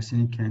and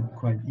arsenic can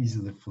quite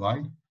easily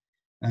fly,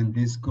 and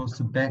this goes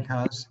to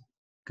bagasse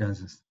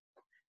gases.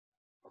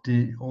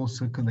 They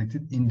also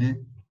collected in the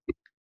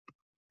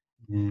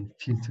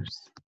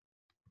filters.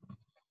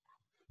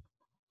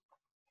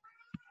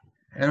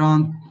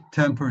 Around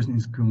 10%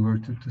 is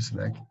converted to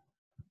slag.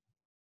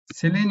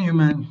 Selenium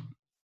and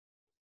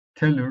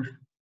tellur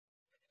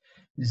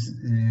is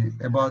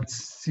about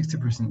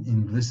 60%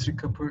 in blister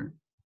copper,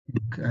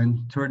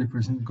 and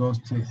 30% goes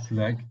to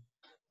slag.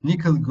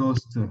 Nickel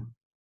goes to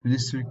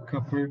blister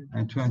copper,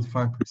 and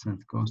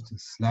 25% goes to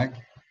slag.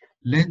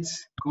 Lead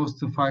goes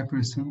to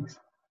 5%,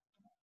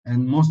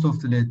 and most of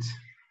the lead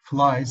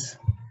flies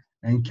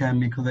and can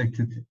be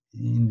collected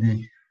in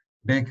the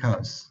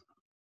bagasse,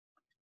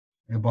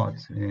 about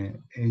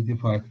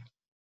 85%,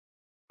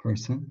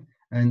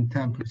 and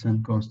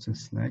 10% goes to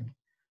slag.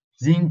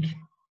 Zinc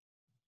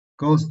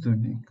goes to,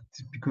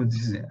 because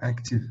this is an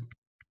active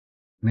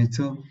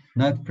metal,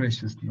 not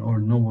precious or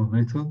noble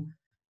metal,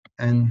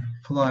 and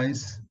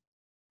flies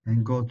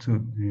and go to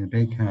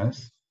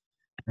bagasse,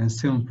 and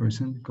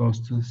 7%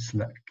 goes to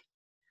slag.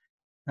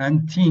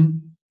 And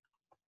tin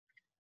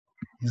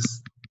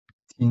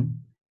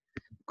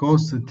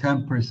goes to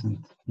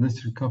 10%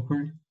 blister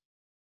copper,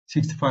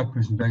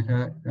 65%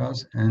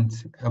 bagasse, and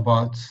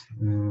about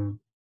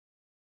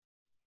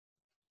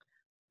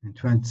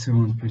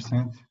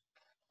 27%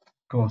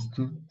 goes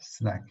to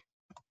slag.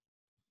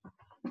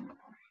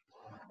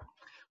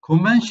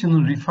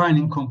 Conventional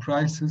refining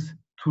comprises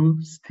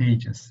two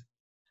stages: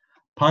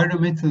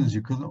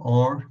 pyrometallurgical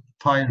or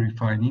fire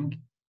refining.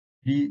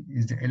 B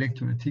is the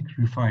electrolytic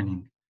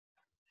refining.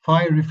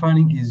 Fire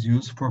refining is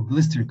used for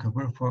blister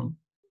copper from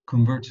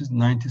converts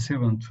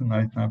 97 to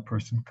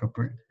 99%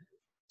 copper.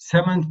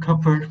 Cement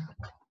copper,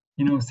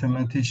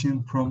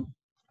 cementation from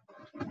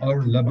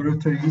our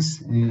laboratories,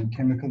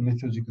 chemical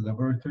metallurgical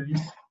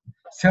laboratories.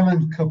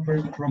 Cement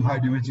copper from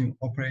hydrometallurgy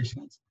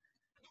operations,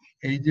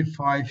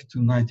 85 to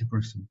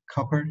 90%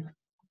 copper.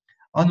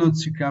 Anode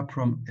scrap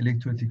from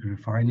electrolytic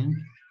refining,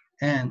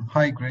 and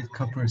high-grade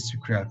copper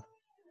scrap.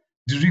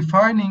 The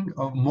refining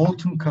of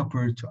molten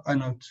copper to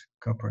anode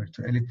copper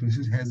to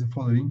electrolysis has the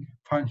following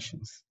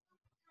functions: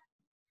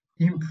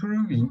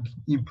 improving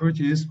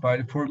impurities by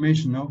the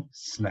formation of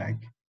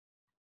slag,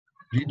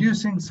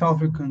 reducing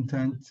sulfur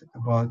content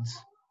about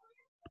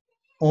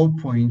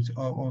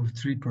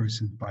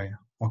 0.03% by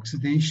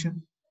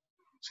oxidation.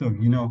 So,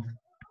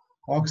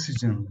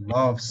 oxygen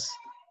loves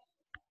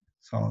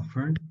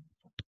sulfur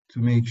to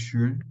make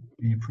sure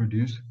we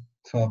produce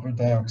sulfur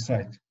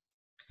dioxide.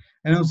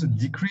 And also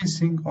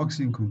decreasing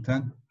oxygen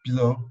content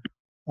below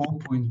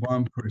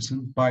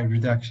 0.1% by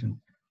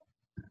reduction.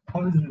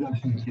 How is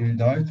reduction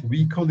carried out?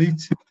 We call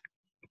it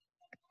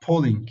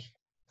polling.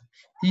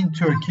 In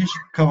Turkish,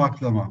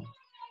 kavaklama.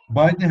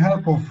 By the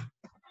help of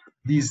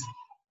these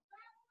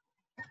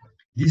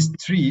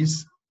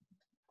trees,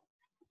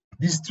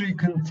 these trees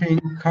contain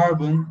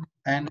carbon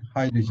and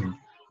hydrogen.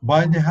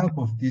 By the help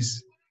of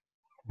these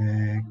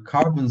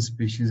carbon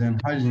species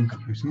and hydrogen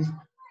species,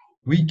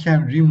 we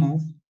can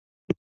remove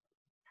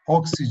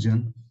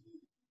oxygen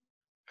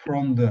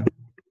from the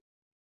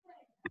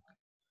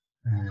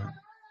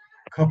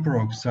copper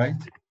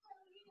oxide.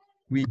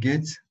 We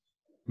get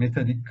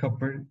metallic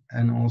copper,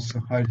 and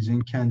also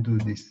hydrogen can do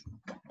this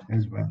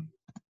as well.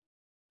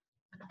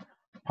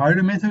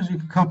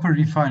 Pyrometallurgical copper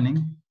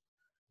refining.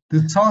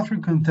 The sulfur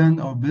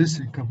content of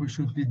blister copper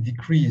should be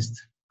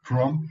decreased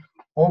from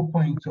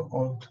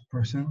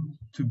 0.02%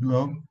 to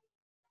below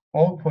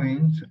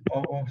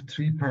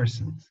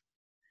 0.003%,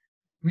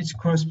 which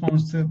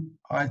corresponds to,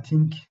 I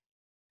think,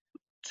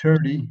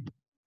 30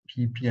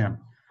 ppm,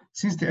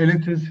 since the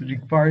electrolysis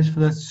requires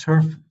flat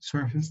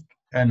surface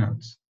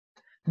anodes.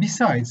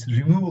 Besides,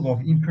 removal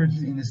of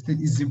impurities in the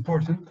state is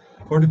important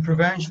for the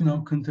prevention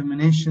of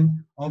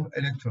contamination of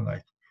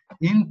electrolyte.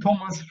 In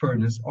Thomas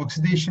furnace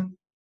oxidation,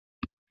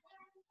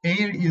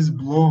 air is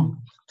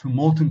blown to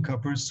molten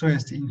copper so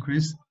as to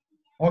increase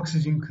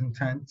oxygen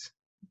content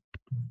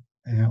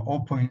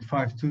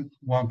 0.5 to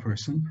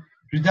 1%.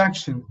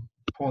 Reduction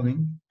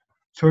polling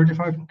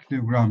 35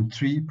 kilogram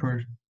 3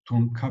 per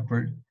ton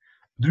copper.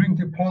 During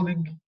the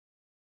polling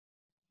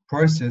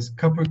process,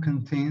 copper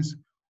contains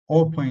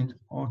 0.0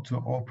 to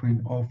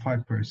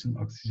 0.05%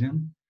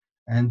 oxygen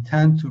and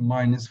 10 to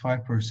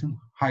 -5%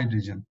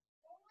 hydrogen.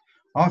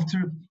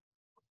 After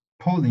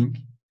polling,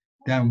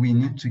 then we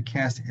need to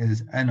cast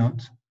as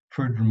anode.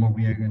 Furthermore,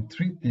 we are going to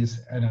treat this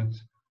anode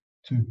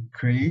to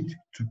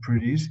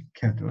produce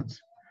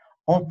cathodes.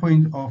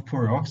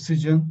 0.04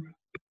 oxygen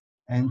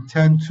and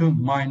 10 to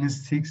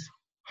 -6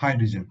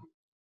 hydrogen.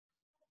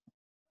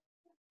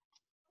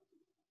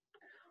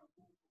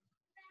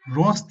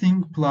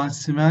 Roasting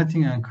plus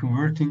smelting and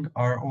converting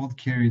are all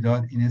carried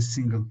out in a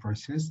single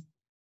process.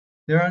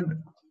 There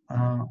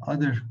are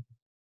other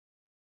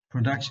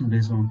production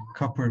based on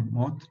copper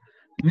mode.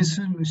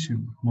 Mitsubishi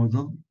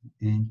model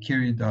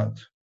carried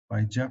out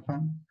by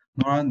Japan,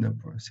 Noranda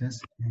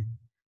process,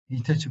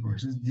 Hitachi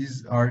process.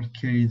 These are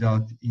carried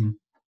out in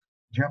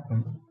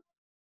Japan.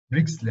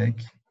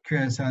 Brixlake,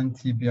 QSN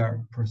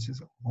TBR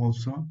process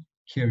also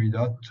carried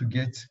out to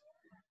get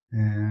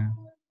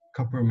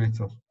copper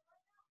metal.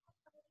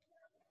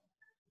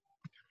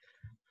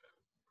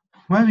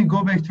 When we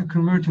go back to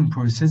converting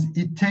process,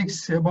 it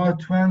takes about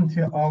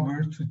 20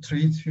 hours to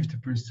treat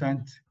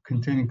 50%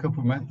 containing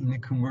copper metal in a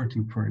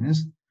converting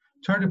furnace,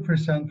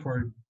 30%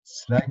 for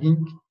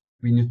slagging,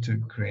 we need to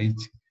create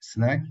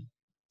slag,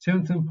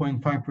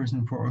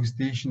 17.5% for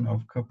oxidation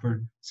of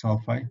copper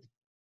sulfide,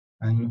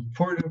 and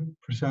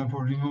 40%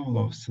 for removal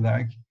of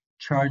slag,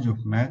 charge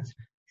of matte,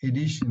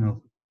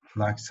 additional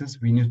fluxes.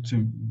 We need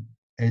to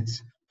add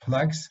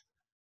flux.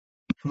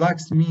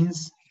 Flux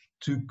means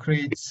to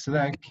create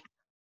slag,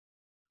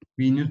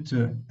 we need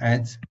to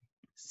add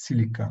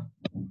silicon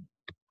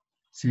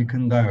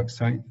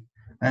dioxide,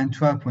 and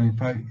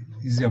 12.5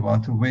 is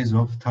about a waste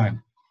of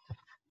time.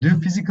 The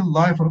physical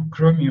life of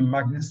chromium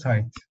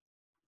magnesite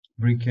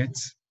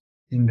briquettes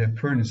in the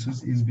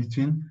furnaces is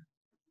between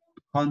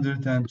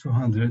 100 and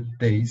 200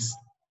 days.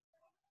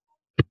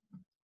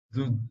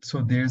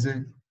 So there's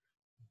a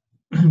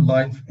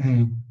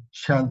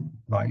shelf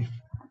life.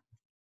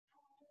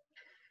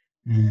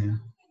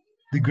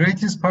 The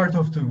greatest part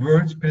of the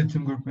world's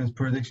platinum group mass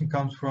production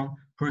comes from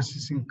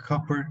processing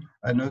copper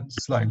anode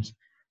slimes.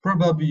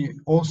 Probably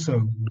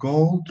also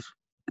gold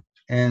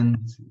and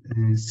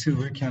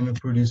silver can be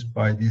produced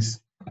by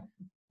this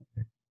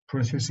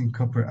processing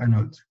copper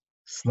anode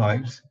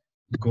slimes.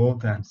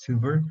 gold and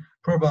silver.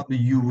 Probably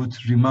you would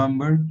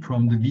remember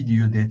from the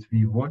video that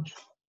we watched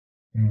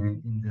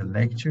in the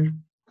lecture.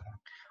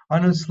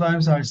 Anode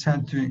slimes are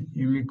sent to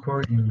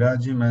Umicore in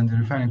Belgium and the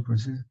refining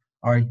process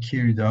are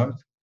carried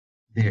out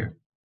there.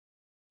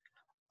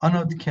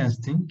 Anode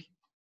casting.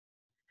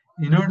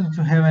 In order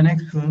to have an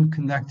excellent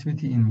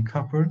conductivity in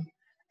copper,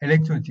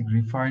 electrolytic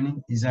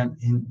refining is an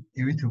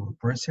inevitable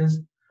process.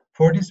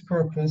 For this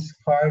purpose,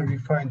 fire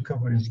refined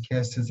copper is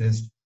cast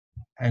as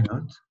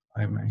anode,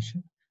 I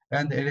mentioned,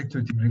 and the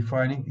electrolytic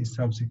refining is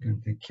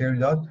subsequently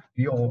carried out.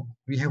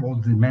 We have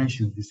already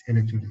mentioned this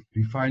electrolytic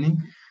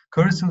refining.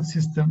 Carousel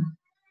system,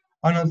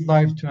 anode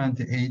life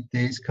 28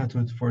 days,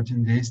 cathode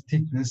 14 days,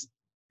 thickness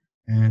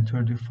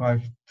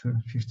 35 to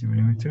 50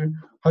 millimeter.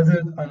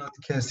 Hazard anode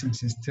casting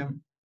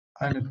system,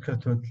 anode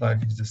cathode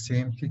life is the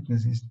same,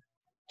 thickness is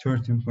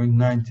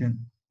 13.19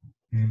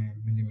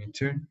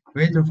 millimeter.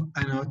 Weight of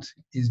anode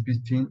is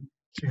between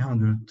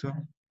 300 to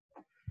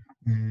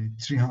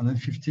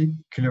 350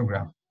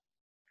 kilogram.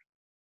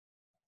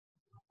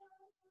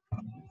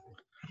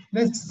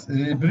 Let's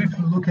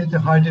briefly look at the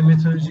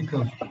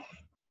hydrometallurgical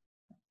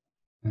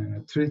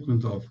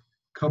treatment of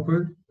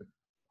copper.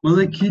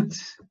 Malachite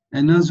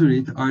and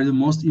azurite are the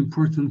most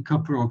important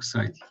copper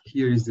oxide.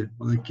 Here is the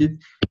malachite,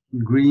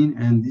 green,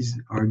 and these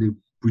are the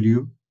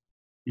blue,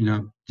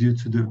 due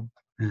to the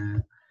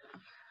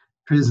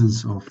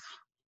presence of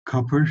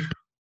copper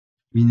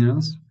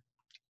minerals,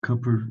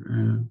 copper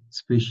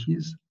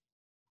species.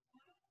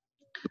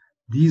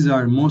 These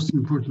are most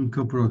important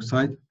copper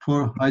oxide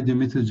for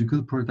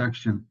hydrometallurgical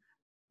production.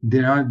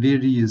 There are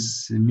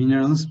various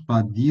minerals,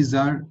 but these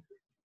are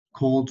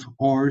called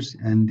ores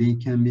and they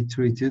can be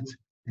treated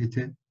at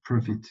a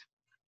profit.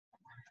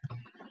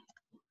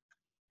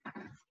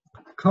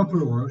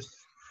 Copper ores.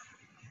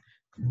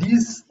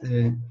 These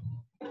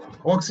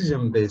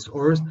oxygen-based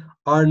ores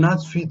are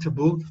not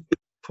suitable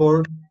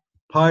for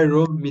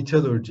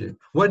pyrometallurgy.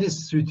 What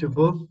is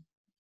suitable?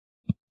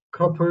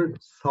 Copper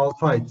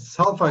sulfide.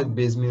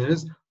 Sulfide-based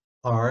minerals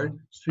are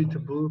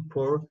suitable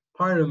for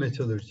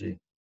pyrometallurgy.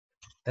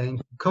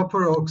 And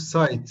copper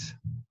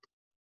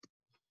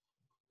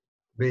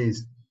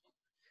oxide-based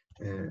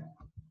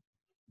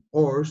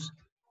ores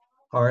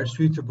are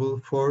suitable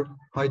for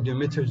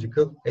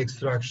hydrometallurgical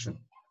extraction.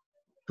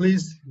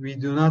 Please, we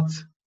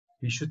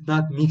should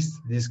not mix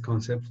these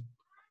concepts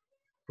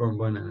from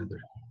one another.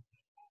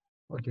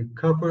 Okay,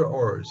 copper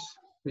ores,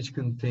 which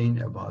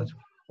contain about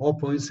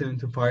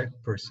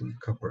 0.75%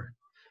 copper,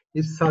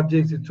 is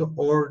subjected to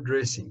ore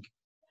dressing.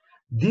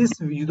 This,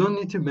 you don't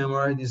need to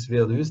memorize these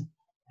values.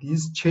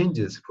 These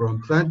changes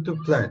from plant to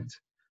plant,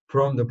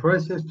 from the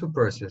process to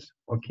process,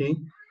 okay?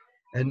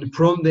 And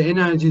from the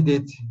energy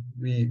that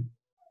we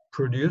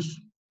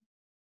produce,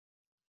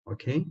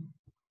 okay?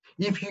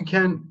 If you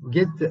can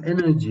get the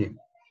energy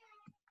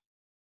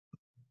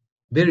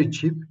very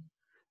cheap,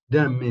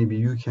 then maybe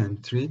you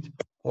can treat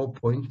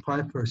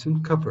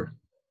 0.5% copper,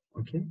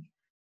 okay?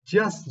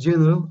 Just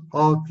general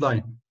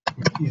outline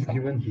is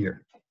given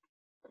here.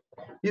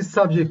 Is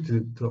subject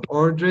to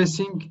ore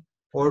dressing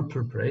or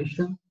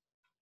preparation,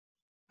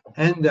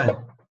 and then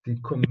the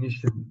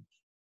comminution,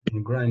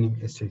 grinding,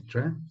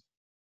 etc.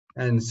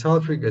 And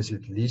sulfuric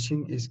acid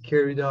leaching is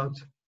carried out.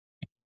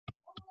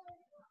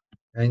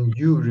 And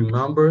you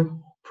remember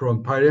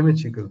from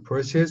pyrometrical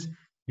process,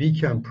 we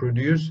can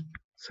produce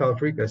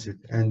sulfuric acid,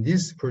 and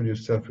this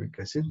produced sulfuric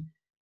acid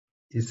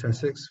is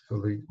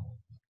successfully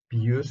be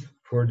used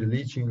for the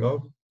leaching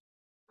of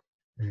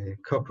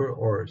copper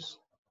ores.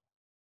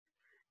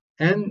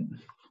 And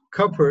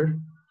copper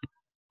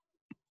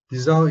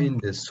dissolved in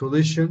the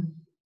solution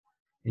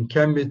and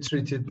can be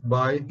treated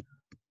by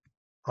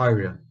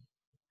iron.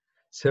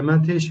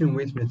 Cementation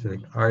with metallic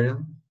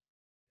iron,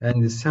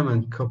 and the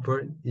cement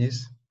copper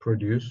is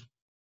produced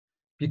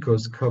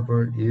because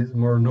copper is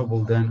more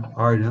noble than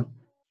iron.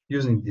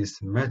 Using this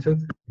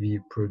method, we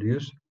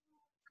produce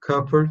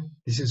copper.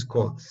 This is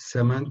called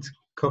cement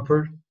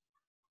copper.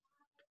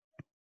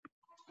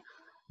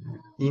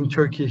 In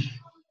Turkish,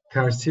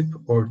 tersip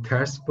or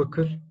ters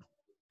bakır,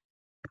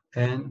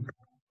 and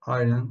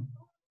iron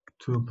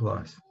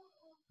 2+,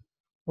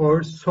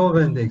 or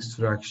solvent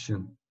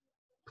extraction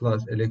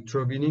plus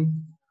electrowinning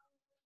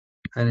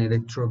and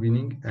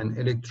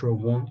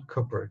electro-won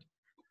copper.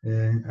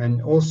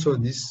 And also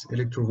this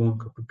electro-won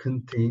copper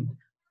contain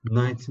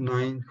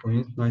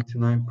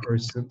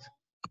 99.99%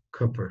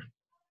 copper.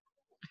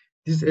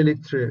 This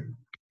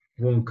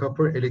electro-won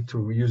copper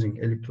using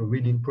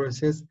electrowinning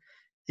process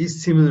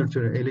is similar to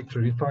the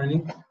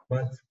electro-refining,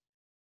 but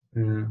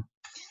some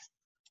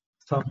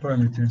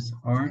parameters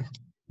are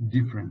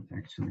different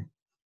actually.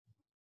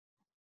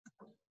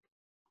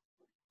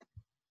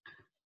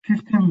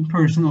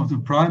 15% of the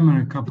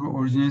primary copper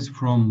originates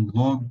from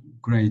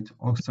low-grade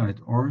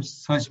oxide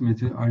ores. Such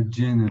metals are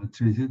generally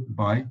treated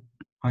by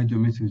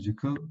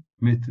hydrometallurgical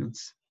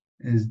methods,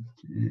 as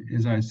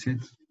I said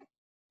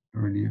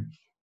earlier.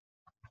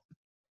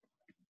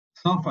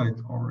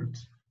 Sulfide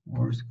ores,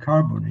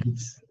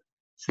 carbonates,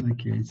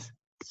 silicates,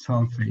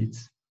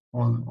 sulfates,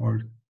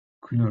 or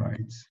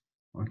chlorides.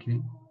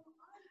 Okay.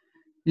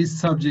 is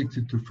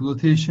subjected to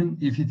flotation.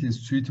 If it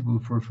is suitable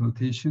for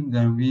flotation,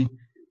 then we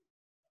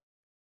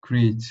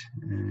create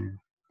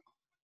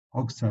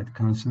oxide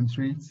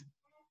concentrates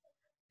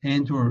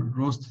and or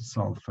roasted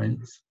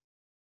sulfides,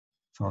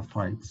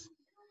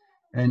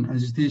 and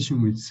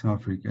agitation with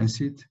sulfuric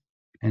acid,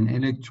 and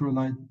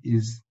electrolyte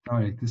is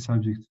directly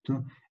subject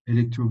to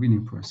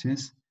electrowinning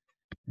process.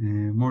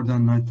 More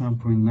than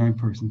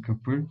 99.9%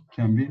 copper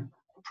can be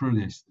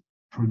produced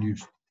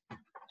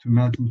to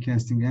melting,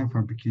 casting, and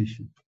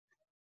fabrication.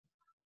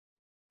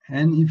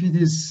 And if it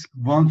is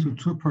 1 to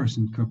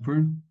 2%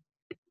 copper,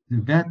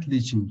 the wet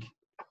leaching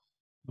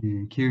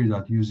carried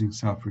out using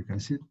sulfuric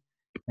acid,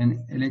 and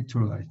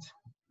electrolyte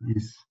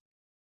is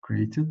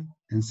created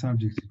and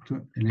subjected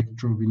to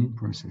electrowinning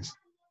process.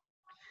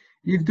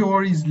 If the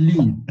ore is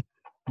lean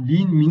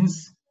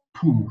means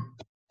poor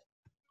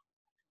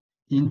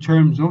in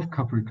terms of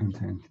copper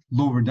content,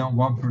 lower than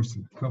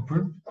 1%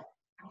 copper,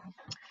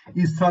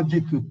 is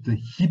subject to the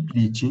heap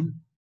leaching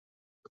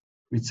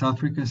with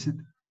sulfuric acid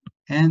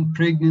and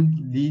pregnant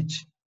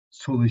leach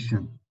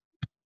solution.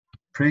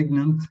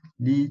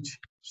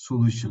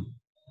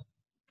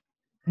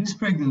 This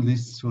pregnant leach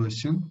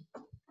solution,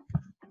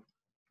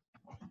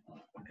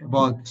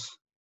 about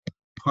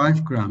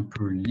 5 grams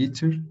per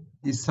liter,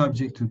 is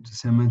subject to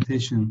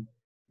cementation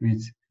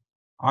with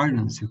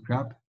iron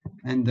scrap,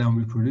 and then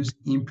we produce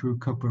impure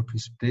copper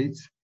precipitate.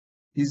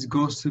 This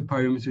goes to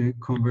pyrometallurgy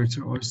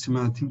converter or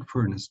smelting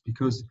furnace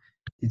because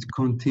it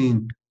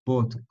contains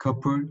both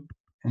copper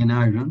and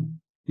iron.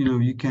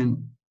 You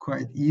can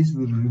quite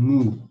easily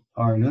remove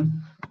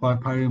iron by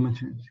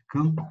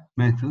pyrometallurgical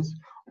methods,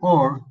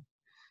 or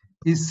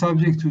is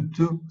subject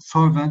to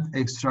solvent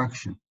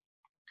extraction.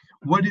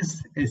 What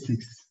is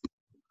SX?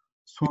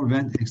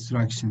 Solvent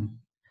extraction.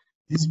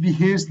 This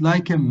behaves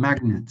like a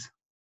magnet.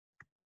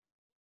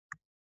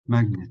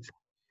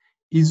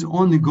 It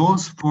only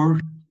goes for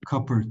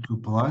copper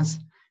 2+,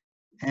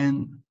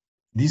 and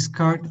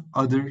discard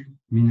other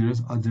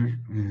minerals, other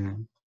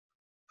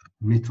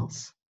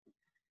metals.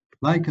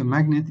 Like a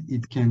magnet,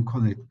 it can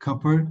collect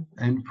copper,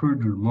 and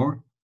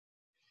furthermore,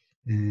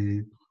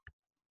 the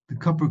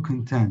copper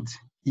content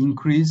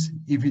increase.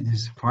 If it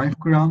is 5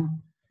 grams,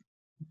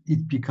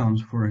 it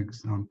becomes, for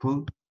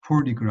example,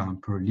 40 grams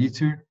per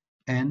liter,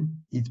 and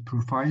it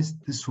provides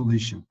the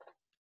solution.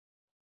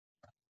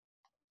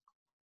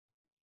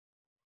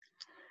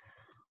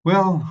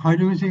 Well,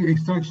 hydrometallurgical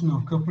extraction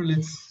of copper,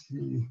 let's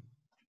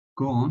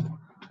go on.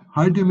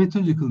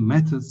 Hydrometallurgical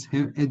methods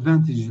have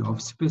advantages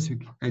of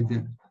specific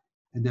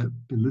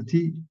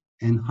adaptability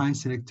and high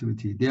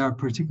selectivity. They are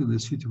particularly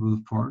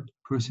suitable for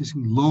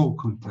processing low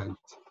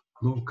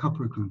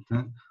copper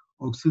content,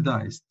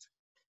 oxidized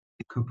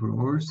copper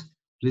ores,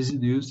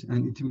 residues,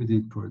 and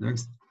intermediate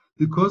products.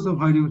 The cost of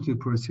hydrometallurgical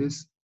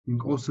process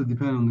also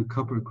depends on the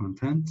copper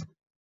content,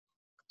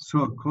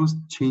 so cost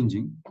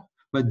changing.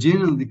 But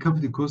generally,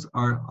 copper costs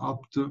are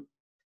up to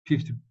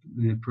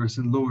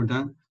 50% lower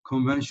than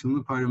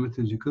conventional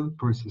pyrometallurgical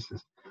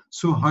processes.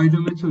 So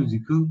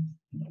hydrometallurgical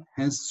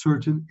has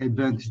certain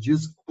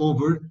advantages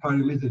over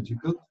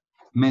pyrometallurgical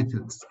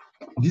methods.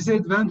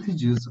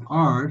 Disadvantages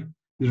are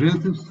the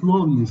relative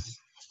slowness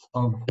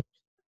of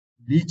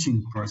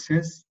leaching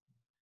process,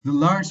 the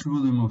large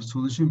volume of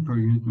solution per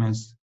unit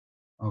mass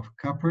of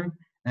copper,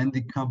 and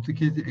the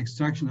complicated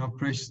extraction of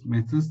precious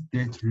metals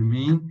that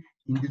remain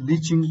in the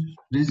leaching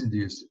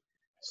residues.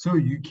 So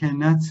you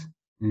cannot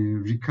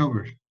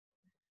recover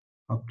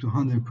up to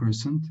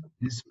 100%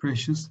 these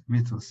precious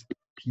metals,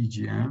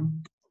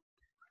 PGM,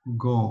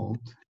 gold,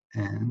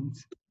 and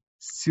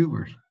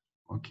silver.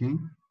 Okay,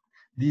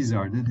 these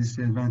are the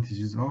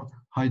disadvantages of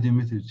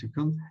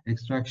hydrometallurgical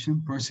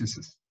extraction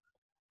processes.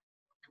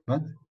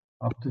 But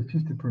up to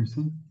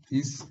 50%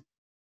 is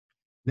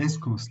less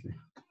costly.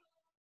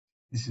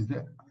 This is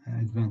the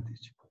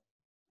advantage.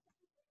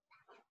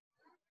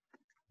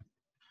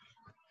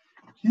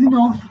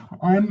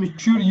 I'm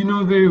sure you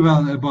know very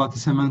well about the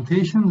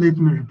cementation. Let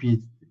me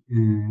repeat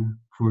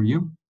for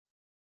you.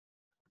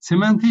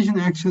 Cementation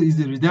actually is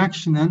the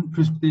reduction and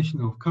precipitation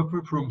of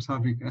copper from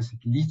sulfuric acid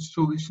leach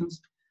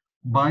solutions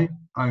by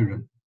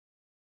iron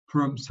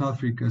from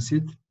sulfuric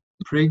acid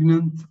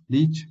pregnant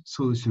leach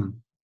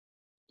solution,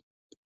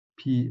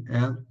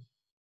 PLS.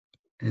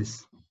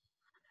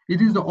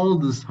 It is the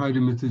oldest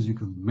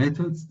hydrometallurgical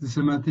methods. The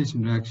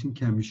cementation reaction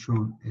can be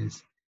shown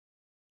as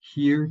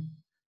here.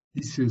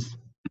 This is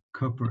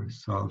copper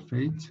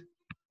sulfate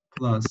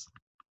plus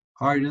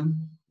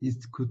iron.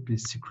 It could be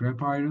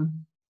scrap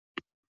iron,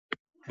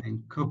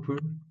 and copper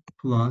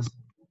plus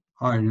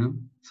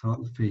iron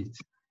sulfate.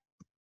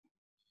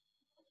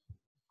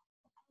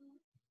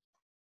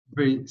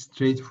 Very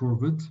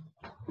straightforward,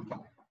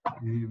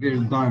 very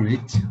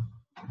direct,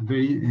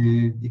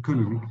 very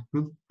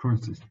economical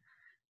process.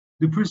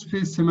 The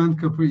precipitate cement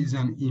copper is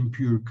an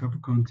impure copper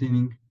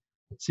containing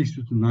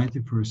 60 to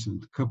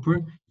 90%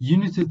 copper. You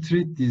need to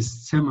treat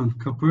this cement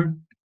copper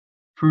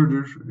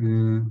further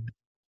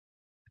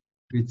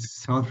with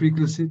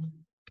sulfuric acid.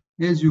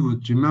 As you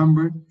would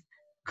remember,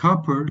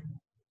 copper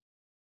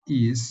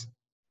is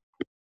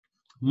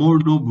more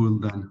noble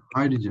than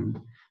hydrogen,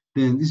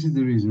 then this is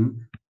the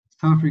reason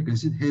sulfuric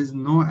acid has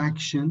no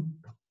action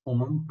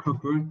on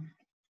copper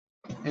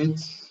at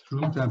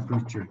room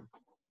temperature.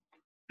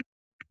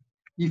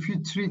 If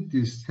you treat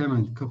this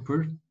cement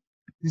copper,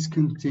 this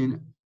contains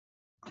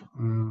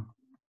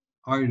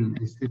iron,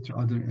 etc.,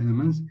 other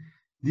elements,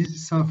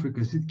 this sulfuric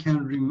acid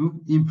can remove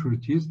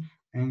impurities,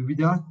 and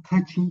without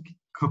touching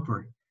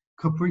copper,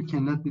 copper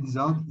cannot be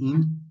dissolved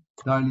in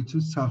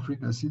diluted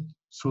sulfuric acid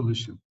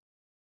solution.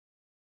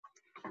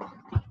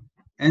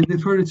 And the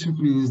further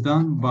treatment is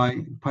done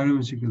by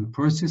pyrometallurgical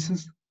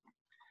processes.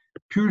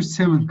 Pure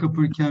cement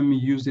copper can be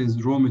used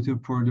as raw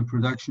material for the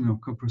production of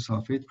copper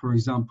sulfate. For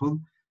example,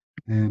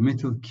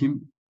 Metal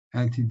Kim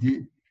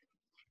Ltd.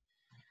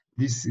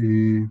 This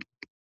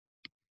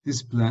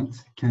plant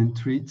can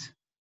treat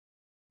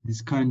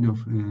this kind of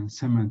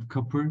cement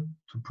copper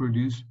to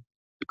produce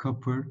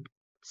copper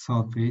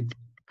sulfate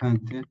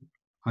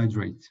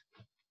pentahydrate.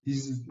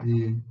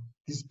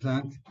 This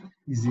plant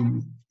is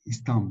in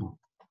Istanbul.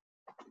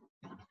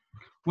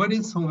 What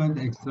is solvent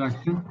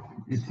extraction?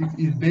 It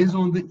is based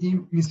on the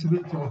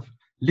immiscibility of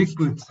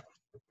liquids,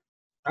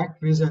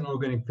 aqueous and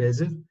organic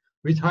phases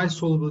with high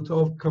solubility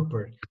of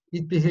copper.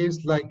 It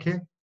behaves like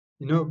a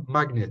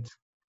magnet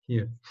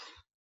here.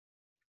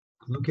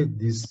 Look at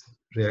these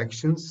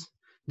reactions.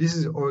 This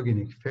is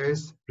organic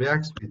phase,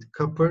 reacts with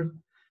copper,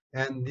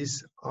 and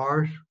this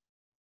R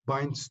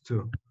binds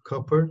to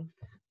copper,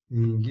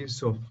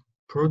 gives off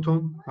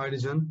proton,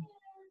 hydrogen,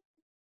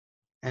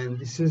 and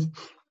this is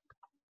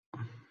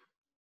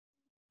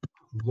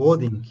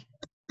loading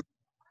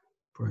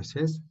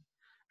process.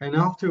 And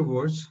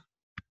afterwards,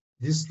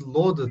 this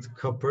loaded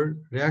copper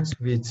reacts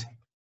with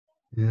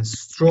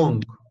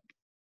strong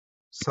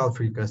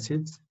sulfuric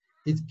acid.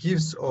 It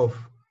gives off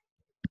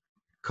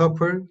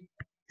copper,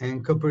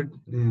 and copper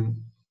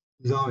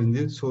dissolved in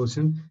the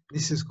solution.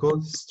 This is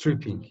called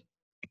stripping.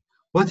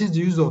 What is the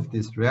use of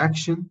this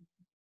reaction?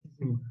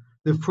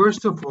 The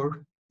first of all,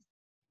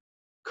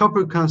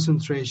 copper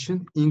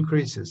concentration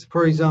increases.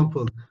 For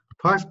example,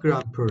 5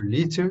 grams per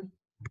liter,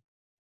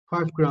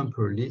 5 grams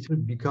per liter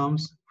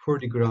becomes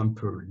 40 grams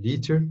per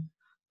liter.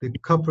 The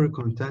copper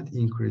content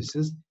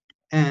increases,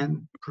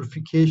 and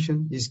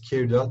purification is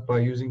carried out by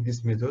using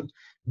this method,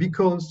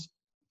 because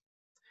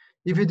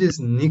if it is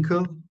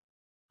nickel,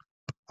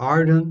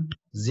 iron,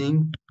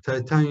 zinc,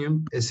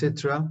 titanium,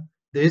 etc.,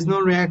 there is no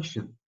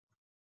reaction.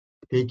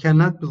 They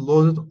cannot be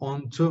loaded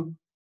onto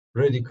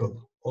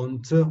radical,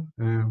 onto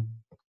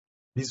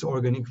this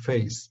organic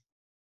phase.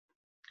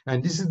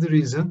 And this is the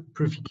reason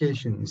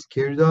purification is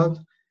carried out.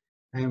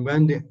 And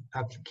when the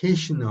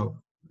application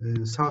of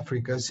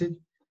sulfuric acid,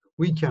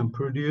 we can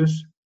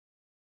produce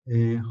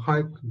a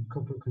high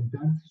copper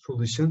content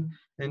solution,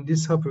 and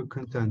this copper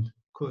content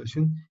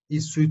solution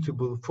is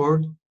suitable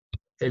for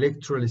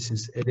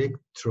electrolysis,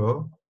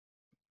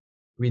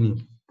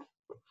 electro-winning.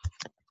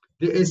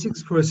 The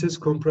A6 process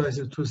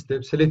comprises two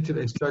steps: selective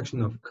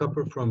extraction of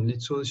copper from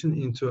lead solution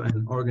into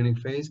an organic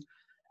phase,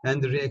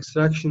 and the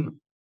re-extraction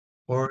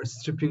or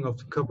stripping of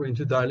the copper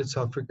into dilute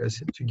sulfuric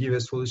acid to give a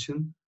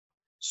solution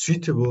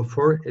suitable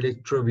for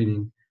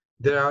electro-winning.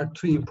 There are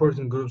two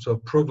important groups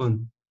of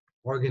proven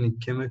organic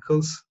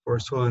chemicals for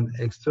solvent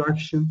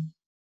extraction.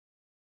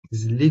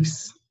 This is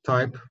Lix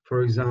type,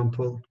 for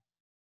example,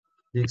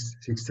 Lix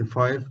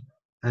 65,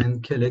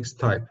 and Kelex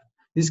type.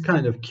 This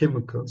kind of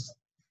chemicals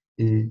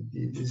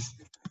is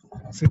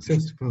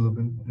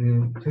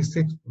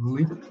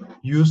successfully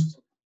used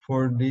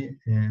for the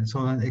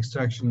solvent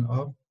extraction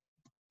of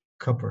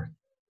copper.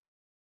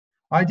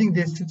 I think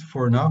that's it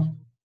for now.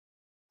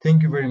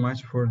 Thank you very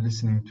much for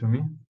listening to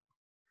me.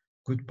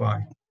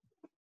 Goodbye.